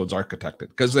 episodes architected,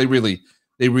 because they really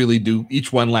do.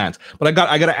 Each one lands. But I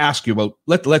got to ask you about.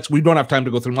 We don't have time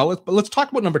to go through them all. But let's talk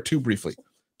about number 2 briefly.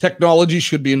 Technology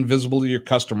should be invisible to your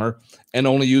customer and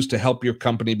only used to help your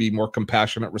company be more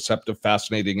compassionate, receptive,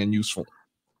 fascinating, and useful.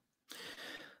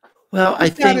 Well, I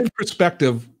think that in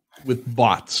perspective with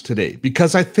bots today,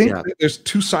 because I think that there's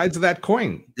 2 sides of that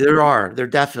coin. There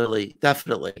definitely.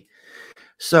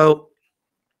 So,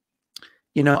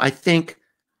 I think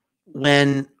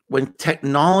when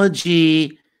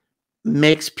technology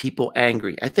makes people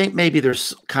angry, I think maybe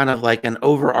there's kind of like an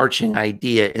overarching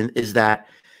idea is that,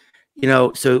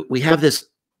 so we have this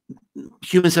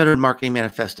human-centered marketing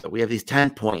manifesto. We have these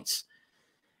 10 points,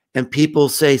 and people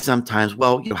say sometimes,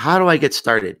 well, how do I get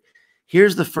started?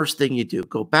 Here's the first thing you do.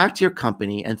 Go back to your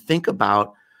company and think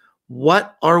about,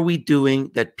 what are we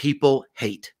doing that people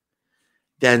hate?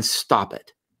 Then stop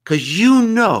it. Because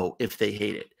if they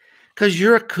hate it. Because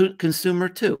you're a consumer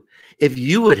too. If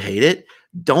you would hate it,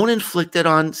 don't inflict it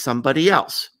on somebody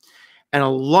else. And a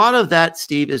lot of that,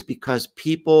 Steve, is because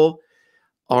people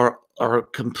are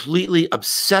completely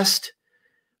obsessed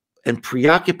and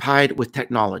preoccupied with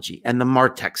technology and the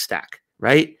MarTech stack,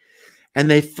 right? And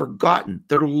they've forgotten,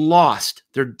 they're lost,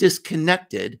 they're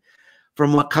disconnected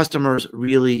from what customers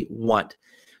really want.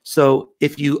 So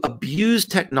if you abuse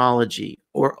technology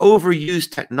or overuse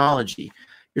technology,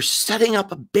 you're setting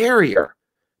up a barrier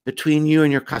between you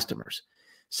and your customers.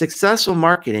 Successful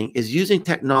marketing is using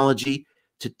technology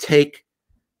to take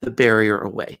the barrier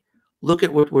away. Look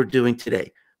at what we're doing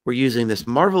today. We're using this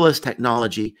marvelous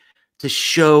technology to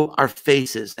show our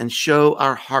faces and show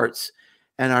our hearts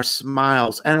and our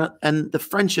smiles and the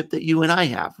friendship that you and I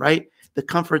have, right? The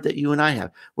comfort that you and I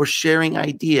have. We're sharing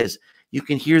ideas. You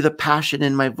can hear the passion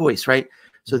in my voice, right?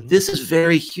 So this is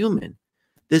very human.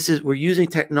 We're using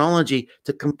technology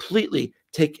to completely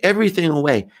take everything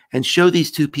away and show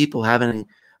these 2 people having,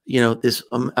 this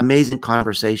amazing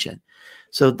conversation.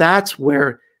 So that's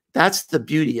the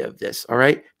beauty of this. All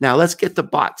right. Now let's get the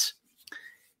bots.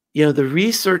 The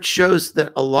research shows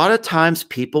that a lot of times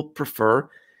people prefer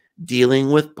dealing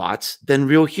with bots than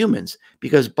real humans,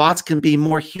 because bots can be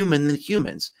more human than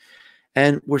humans.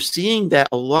 And we're seeing that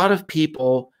a lot of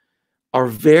people are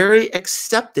very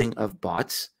accepting of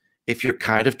bots if you're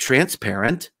kind of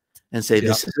transparent and say,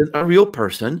 this isn't a real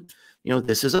person,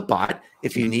 this is a bot.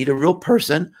 If you need a real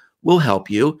person, we'll help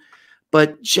you.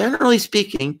 But generally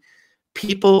speaking,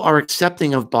 people are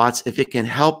accepting of bots if it can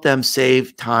help them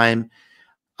save time.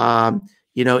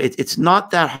 It's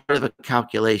not that hard of a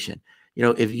calculation.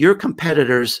 If your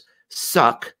competitors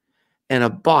suck and a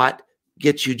bot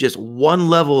gets you just 1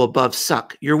 level above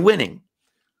suck, you're winning.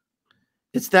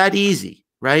 It's that easy,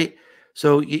 right?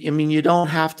 So, you don't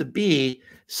have to be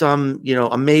some,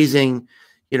 amazing,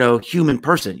 human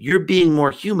person. You're being more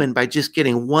human by just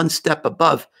getting 1 step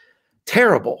above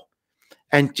terrible.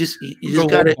 And you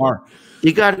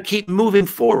got to keep moving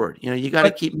forward. You got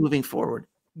to keep moving forward.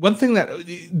 One thing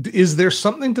is there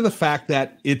something to the fact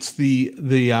that it's the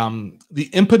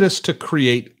impetus to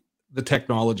create the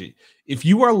technology. If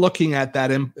you are looking at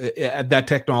that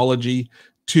technology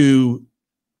to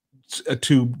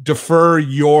defer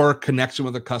your connection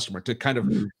with the customer, to kind of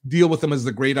deal with them as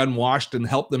the great unwashed and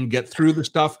help them get through the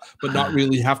stuff, but not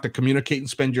really have to communicate and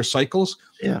spend your cycles,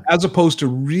 as opposed to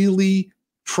really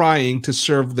trying to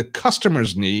serve the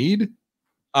customer's need,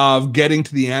 of getting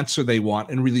to the answer they want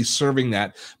and really serving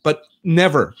that, but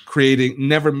never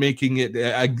making it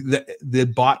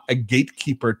the bot a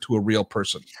gatekeeper to a real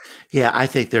person. Yeah, I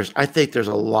think there's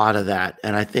a lot of that,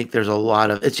 and I think there's a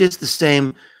lot of, it's just the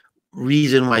same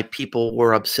reason why people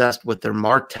were obsessed with their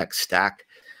MarTech stack,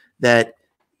 that,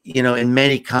 you know, in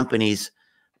many companies,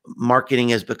 marketing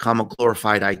has become a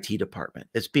glorified IT department.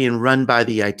 It's being run by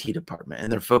the IT department,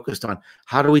 and they're focused on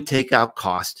how do we take out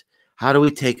cost, how do we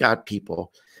take out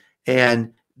people,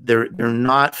 and they're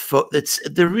not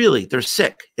they're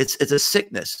sick. It's a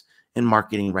sickness in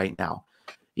marketing right now.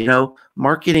 You know,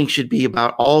 marketing should be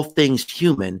about all things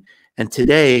human, and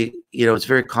today, you know, it's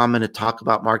very common to talk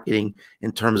about marketing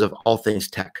in terms of all things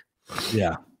tech.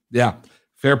 Yeah, yeah,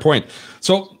 fair point.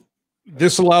 So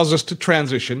this allows us to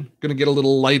transition. Going to get a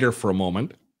little lighter for a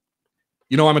moment.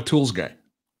 You know, I'm a tools guy.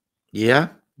 Yeah.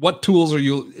 What tools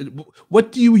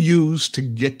what do you use to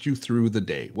get you through the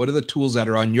day? What are the tools that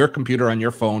are on your computer, on your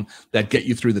phone, that get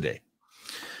you through the day?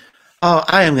 Oh,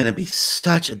 I am going to be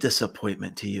such a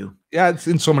disappointment to you. Yeah, it's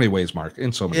in so many ways, Mark.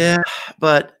 In so many. Yeah, ways.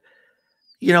 but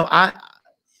you know, a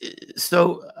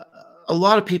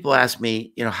lot of people ask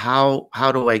me, you know,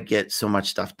 how do I get so much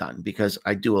stuff done? Because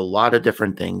I do a lot of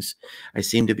different things. I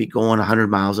seem to be going 100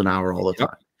 miles an hour all the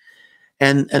time.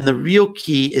 And the real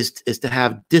key is to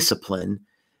have discipline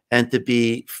and to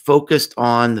be focused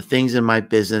on the things in my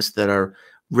business that are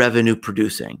revenue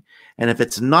producing. And if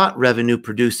it's not revenue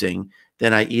producing,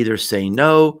 then I either say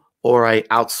no, or I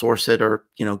outsource it, or,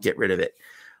 you know, get rid of it.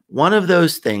 One of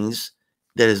those things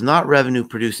that is not revenue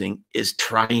producing is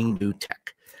trying new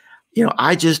tech. You know,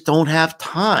 I just don't have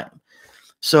time.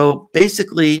 So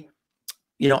basically,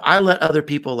 you know, I let other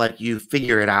people like you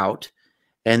figure it out.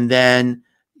 And then,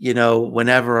 you know,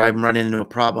 whenever I'm running into a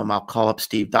problem, I'll call up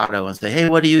Steve Dotto and say, hey,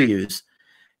 what do you use?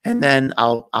 And then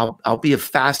I'll be a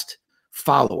fast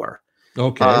follower.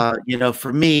 Okay. You know,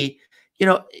 for me, you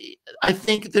know, I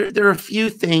think there are a few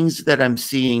things that I'm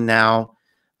seeing now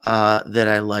that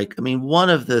I like. I mean, one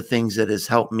of the things that has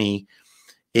helped me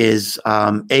is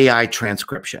AI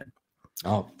transcription.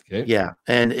 Oh, okay. Yeah.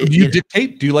 And do you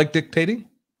dictate? Do you like dictating?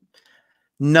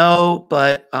 No,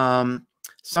 but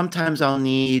sometimes I'll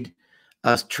need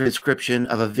a transcription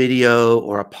of a video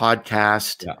or a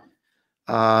podcast.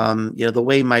 Yeah. You know, the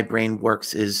way my brain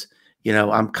works is, you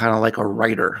know, I'm kind of like a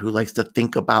writer who likes to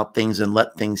think about things and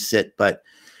let things sit. But,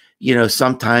 you know,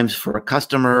 sometimes for a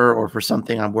customer or for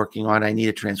something I'm working on, I need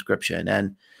a transcription.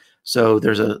 And so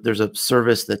there's a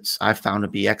service that's I found to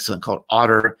be excellent called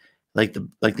Otter, like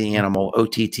the animal,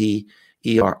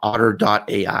 OTTER,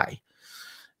 otter.ai.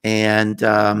 And,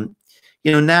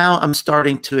 you know, now I'm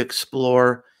starting to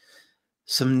explore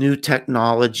some new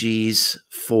technologies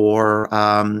for,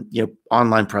 you know,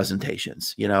 online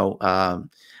presentations. You know,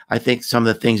 I think some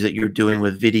of the things that you're doing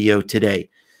with video today,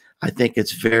 I think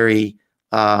it's very,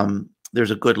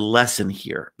 there's a good lesson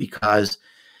here, because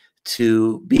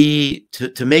to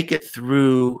make it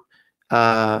through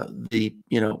the,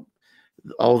 you know,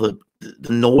 all the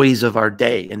noise of our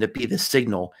day and to be the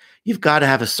signal, you've got to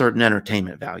have a certain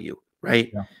entertainment value, right?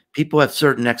 Yeah. People have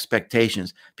certain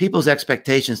expectations. People's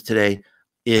expectations today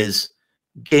is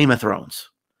Game of Thrones.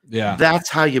 Yeah. That's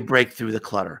how you break through the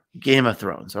clutter. Game of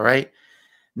Thrones. All right.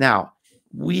 Now,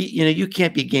 you know, you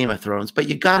can't be Game of Thrones, but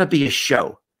you got to be a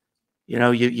show. You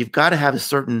know, you've got to have a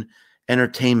certain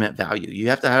entertainment value. You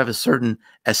have to have a certain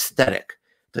aesthetic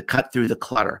to cut through the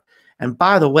clutter. And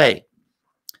by the way,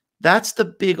 that's the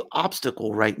big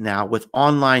obstacle right now with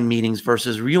online meetings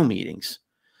versus real meetings.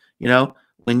 You know,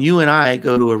 when you and I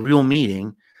go to a real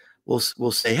meeting, we'll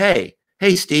say,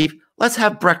 hey, Steve, let's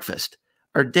have breakfast.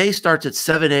 Our day starts at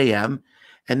 7 a.m.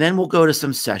 and then we'll go to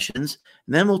some sessions,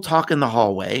 and then we'll talk in the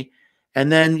hallway.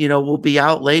 And then, you know, we'll be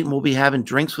out late and we'll be having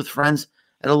drinks with friends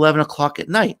at 11 o'clock at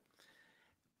night.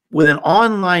 With an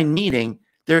online meeting,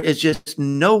 there is just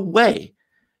no way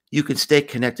you can stay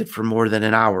connected for more than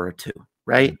an hour or two,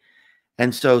 right?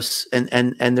 And so,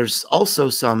 and there's also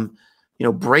some, you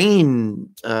know, brain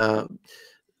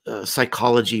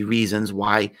psychology reasons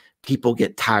why people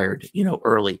get tired, you know,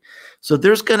 early. So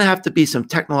there's going to have to be some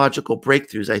technological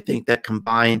breakthroughs, I think, that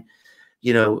combine,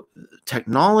 you know,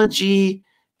 technology,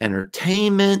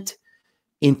 entertainment,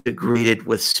 integrated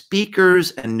with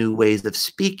speakers and new ways of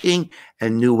speaking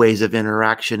and new ways of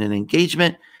interaction and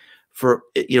engagement for,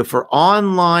 you know, for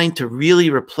online to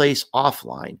really replace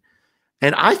offline.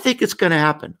 And I think it's going to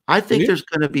happen. I think there's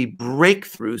going to be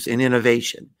breakthroughs in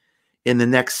innovation in the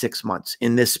next 6 months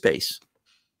in this space.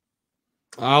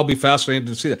 I'll be fascinated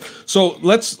to see that. So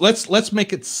let's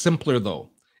make it simpler though.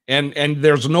 And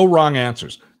there's no wrong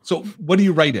answers. So what do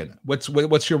you write in? What's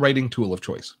your writing tool of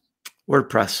choice?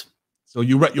 WordPress. So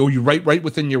you write, you write right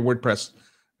within your WordPress.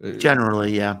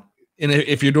 Generally, yeah. And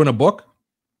if you're doing a book,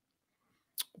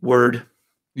 Word.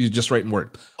 you just write in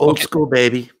Word. Old school,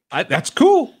 baby. That's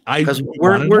cool. Because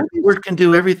Word can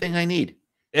do everything I need.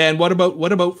 And what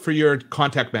about for your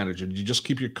contact manager? Do you just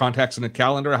keep your contacts in a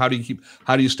calendar? How do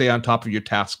you stay on top of your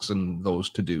tasks and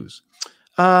those to-dos?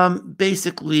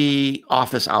 Basically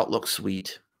Office Outlook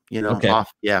suite, you know. Okay.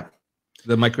 Yeah.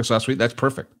 The Microsoft suite, that's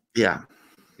perfect. Yeah.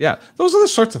 Yeah. Those are the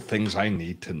sorts of things I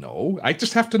need to know. I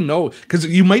just have to know, because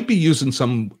you might be using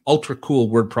some ultra cool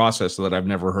word processor that I've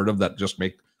never heard of that just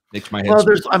makes my head. Well,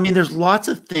 there's lots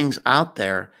of things out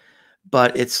there,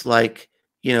 but it's like,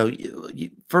 you know,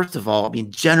 first of all, I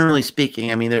mean, generally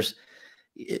speaking, I mean, there's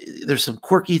some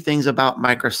quirky things about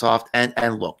Microsoft,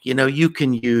 and look, you know, you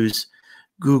can use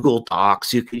Google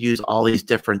Docs, you could use all these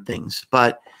different things,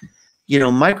 but you know,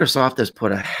 Microsoft has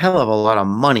put a hell of a lot of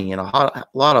money and a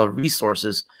lot of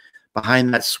resources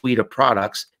behind that suite of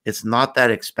products. It's not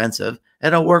that expensive,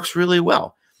 and it works really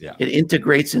well. Yeah. It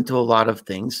integrates into a lot of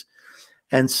things.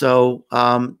 And so,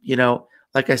 you know,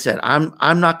 like I said,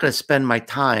 I'm not going to spend my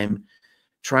time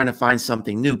trying to find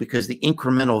something new, because the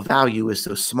incremental value is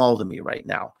so small to me right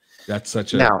now. That's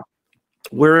such a... Now,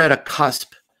 we're at a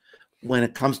cusp when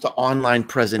it comes to online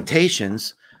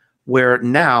presentations, where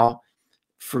now,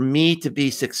 for me to be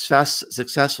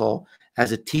successful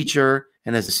as a teacher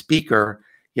and as a speaker,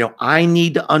 you know, I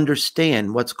need to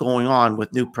understand what's going on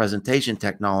with new presentation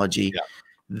technology. Yeah.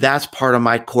 That's part of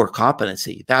my core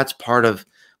competency. That's part of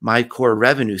my core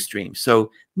revenue stream. So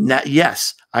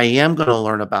yes, I am going to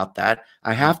learn about that.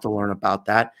 I have to learn about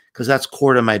that, because that's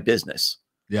core to my business.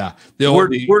 Yeah.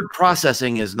 Word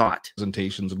processing is not.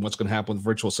 Presentations and what's going to happen with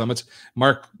virtual summits.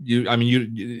 Mark, you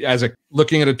as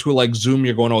looking at a tool like Zoom,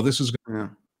 you're going, oh, this is going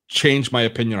to change my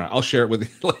opinion on it. I'll share it with you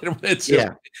later.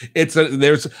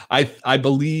 I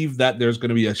believe that there's going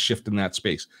to be a shift in that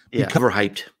space. Yeah.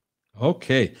 Overhyped.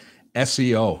 Okay.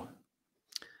 SEO.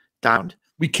 Downed.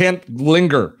 We can't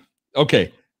linger.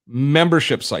 Okay.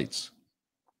 Membership sites.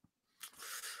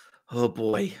 Oh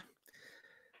boy.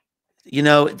 You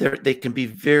know, they can be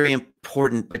very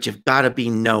important, but you've got to be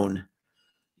known.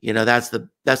 You know, that's the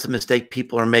mistake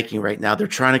people are making right now. They're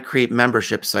trying to create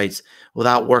membership sites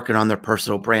without working on their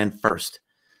personal brand first.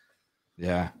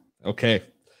 Yeah. Okay.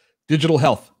 Digital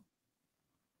health.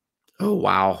 Oh,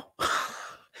 wow.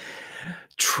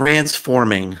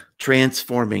 Transforming.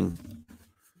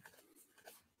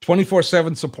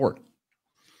 24/7 support.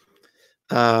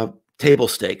 Table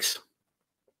stakes.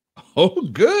 Oh,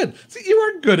 good. See, you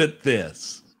are good at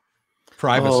this.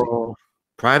 Privacy. Oh,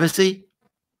 privacy.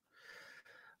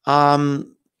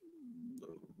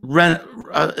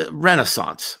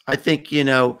 Renaissance. I think, you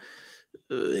know,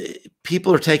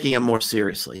 people are taking it more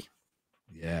seriously.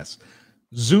 Yes.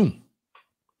 Zoom.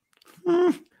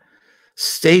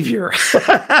 Savior.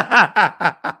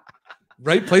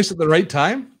 Right place at the right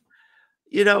time.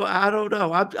 You know, I don't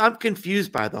know. I'm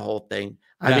confused by the whole thing.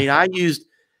 Yeah. I mean, I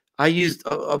used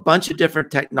a bunch of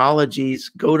different technologies,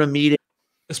 GoToMeeting,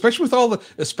 especially with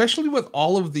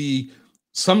all of the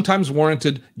sometimes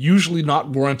warranted, usually not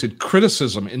warranted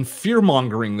criticism and fear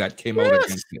mongering that came out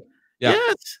against it. Yeah.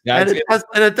 Yes. Yeah,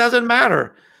 and it doesn't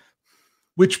matter.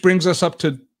 Which brings us up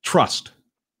to trust.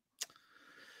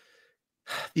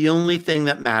 The only thing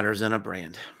that matters in a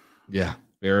brand. Yeah.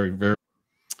 Very, very.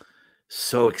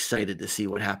 So excited to see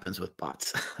what happens with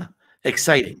bots.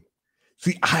 Exciting.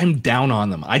 See, I'm down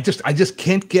on them. I just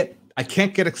can't get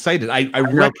excited. I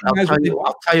recognize.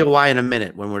 I'll tell you why in a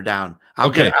minute when we're down.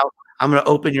 I'm going to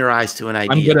open your eyes to an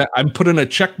idea. I'm putting a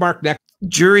check mark next.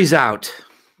 Jury's out.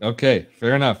 Okay,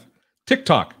 fair enough.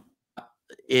 TikTok.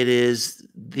 It is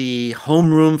the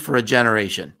homeroom for a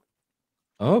generation.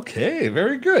 Okay,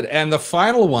 very good. And the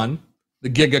final one, the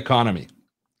gig economy.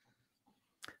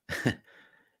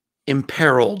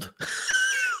 Imperiled.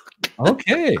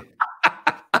 Okay.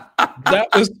 That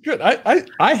was good.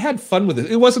 I had fun with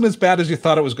it. It wasn't as bad as you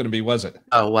thought it was going to be, was it?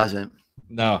 Oh, it wasn't.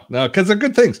 No, because they're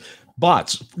good things.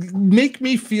 Bots. Make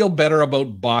me feel better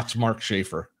about bots, Mark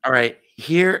Schaefer. All right.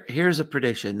 Here's a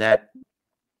prediction that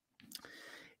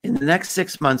in the next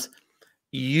 6 months,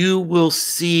 you will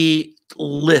see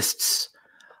lists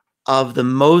of the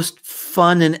most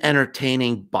fun and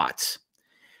entertaining bots.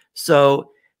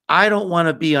 So I don't want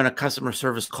to be on a customer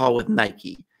service call with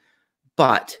Nike,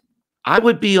 but I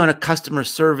would be on a customer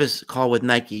service call with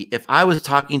Nike if I was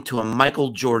talking to a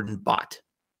Michael Jordan bot.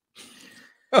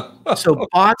 So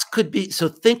bots could be, so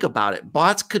think about it.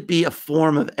 Bots could be a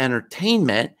form of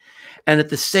entertainment. And at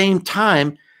the same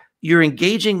time, you're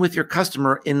engaging with your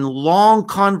customer in long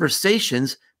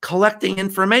conversations, collecting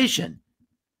information.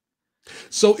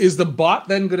 So is the bot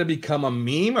then going to become a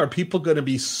meme? Are people going to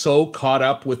be so caught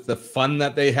up with the fun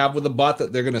that they have with the bot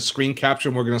that they're going to screen capture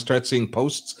and we're going to start seeing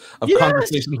posts of Yes,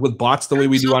 conversations with bots the way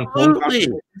we do on phone absolutely.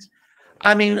 conversations?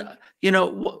 I mean,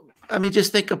 I mean,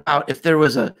 just think about if there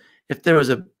was a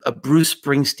Bruce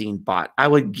Springsteen bot, I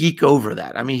would geek over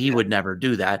that. I mean, he would never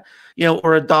do that,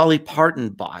 or a Dolly Parton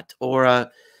bot, or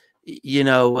you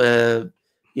know, uh,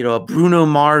 a Bruno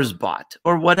Mars bot,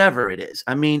 or whatever it is.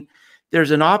 I mean,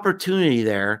 there's an opportunity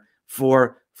there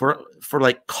for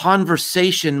like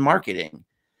conversation marketing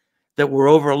that we're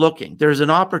overlooking. There's an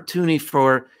opportunity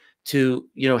to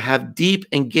have deep,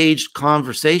 engaged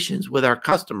conversations with our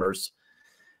customers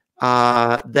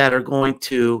that are going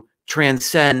to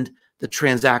transcend the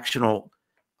transactional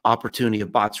opportunity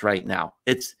of bots right now.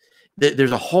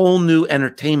 There's a whole new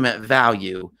entertainment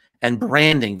value and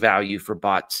branding value for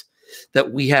bots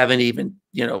that we haven't even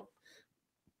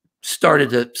started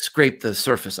to scrape the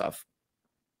surface of.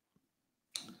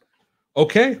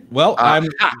 Okay, well,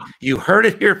 you heard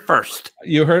it here first.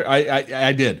 You heard.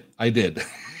 I did.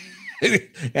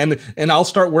 and I'll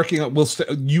start working on.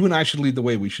 You and I should lead the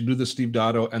way. We should do the Steve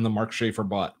Dotto and the Mark Schaefer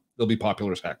bot. They'll be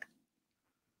popular as heck.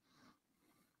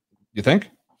 You think?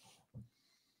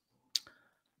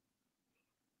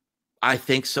 I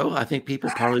think so. I think people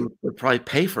would probably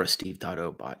pay for a Steve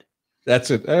Dotto bot.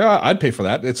 That's it. I'd pay for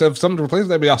that. It's something to replace.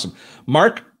 That'd be awesome.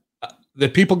 Mark, the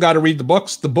people got to read the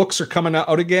books. The books are coming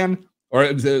out again, or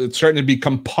it's starting to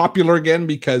become popular again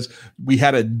because we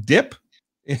had a dip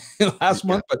last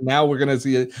month, but now we're going to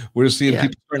see it. We're seeing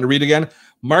people starting to read again.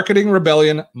 Marketing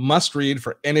Rebellion, must read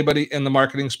for anybody in the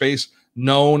marketing space.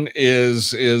 Known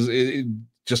it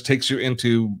just takes you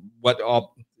into what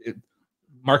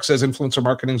Mark says influencer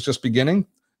marketing is just beginning.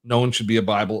 Known should be a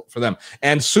Bible for them.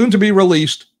 And soon to be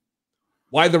released,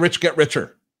 Why the Rich Get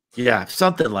Richer. Yeah,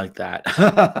 something like that.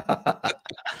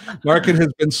 Mark, it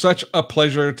has been such a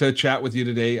pleasure to chat with you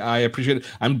today. I appreciate it.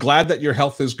 I'm glad that your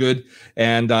health is good,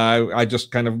 and I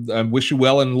just kind of wish you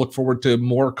well and look forward to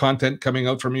more content coming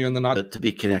out from you in the not to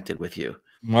be connected with you.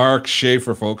 Mark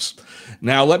Schaefer, folks.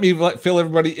 Now, let me fill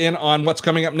everybody in on what's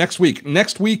coming up next week.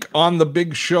 Next week on the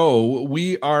big show,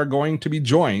 we are going to be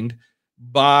joined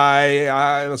by,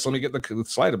 let me get the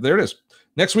slide up. There it is.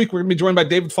 Next week, we're going to be joined by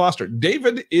David Foster.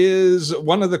 David is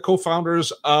one of the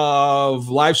co-founders of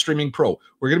Live Streaming Pro.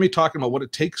 We're going to be talking about what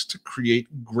it takes to create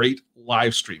great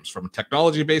live streams from a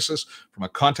technology basis, from a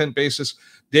content basis.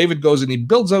 David goes and he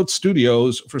builds out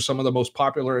studios for some of the most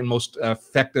popular and most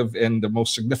effective and the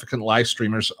most significant live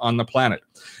streamers on the planet.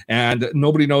 And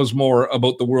nobody knows more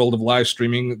about the world of live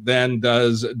streaming than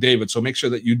does David. So make sure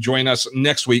that you join us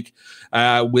next week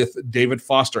with David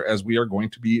Foster as we are going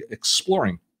to be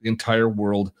exploring the entire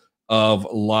world of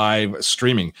live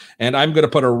streaming. And I'm going to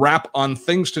put a wrap on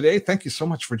things today. Thank you so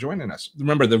much for joining us.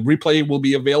 Remember, the replay will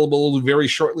be available very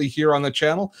shortly here on the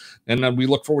channel. And we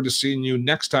look forward to seeing you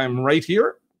next time right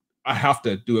here. I have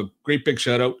to do a great big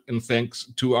shout out and thanks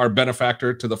to our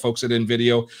benefactor, to the folks at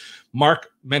InVideo.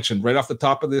 Mark mentioned right off the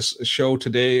top of this show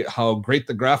today how great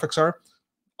the graphics are.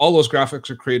 All those graphics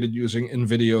are created using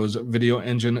InVideo's video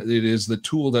engine. It is the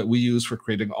tool that we use for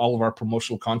creating all of our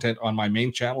promotional content on my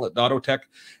main channel at Dotto Tech,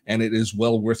 and it is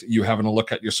well worth you having a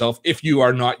look at yourself if you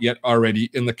are not yet already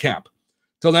in the camp.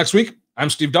 Till next week, I'm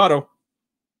Steve Dotto.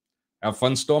 Have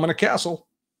fun storming a castle.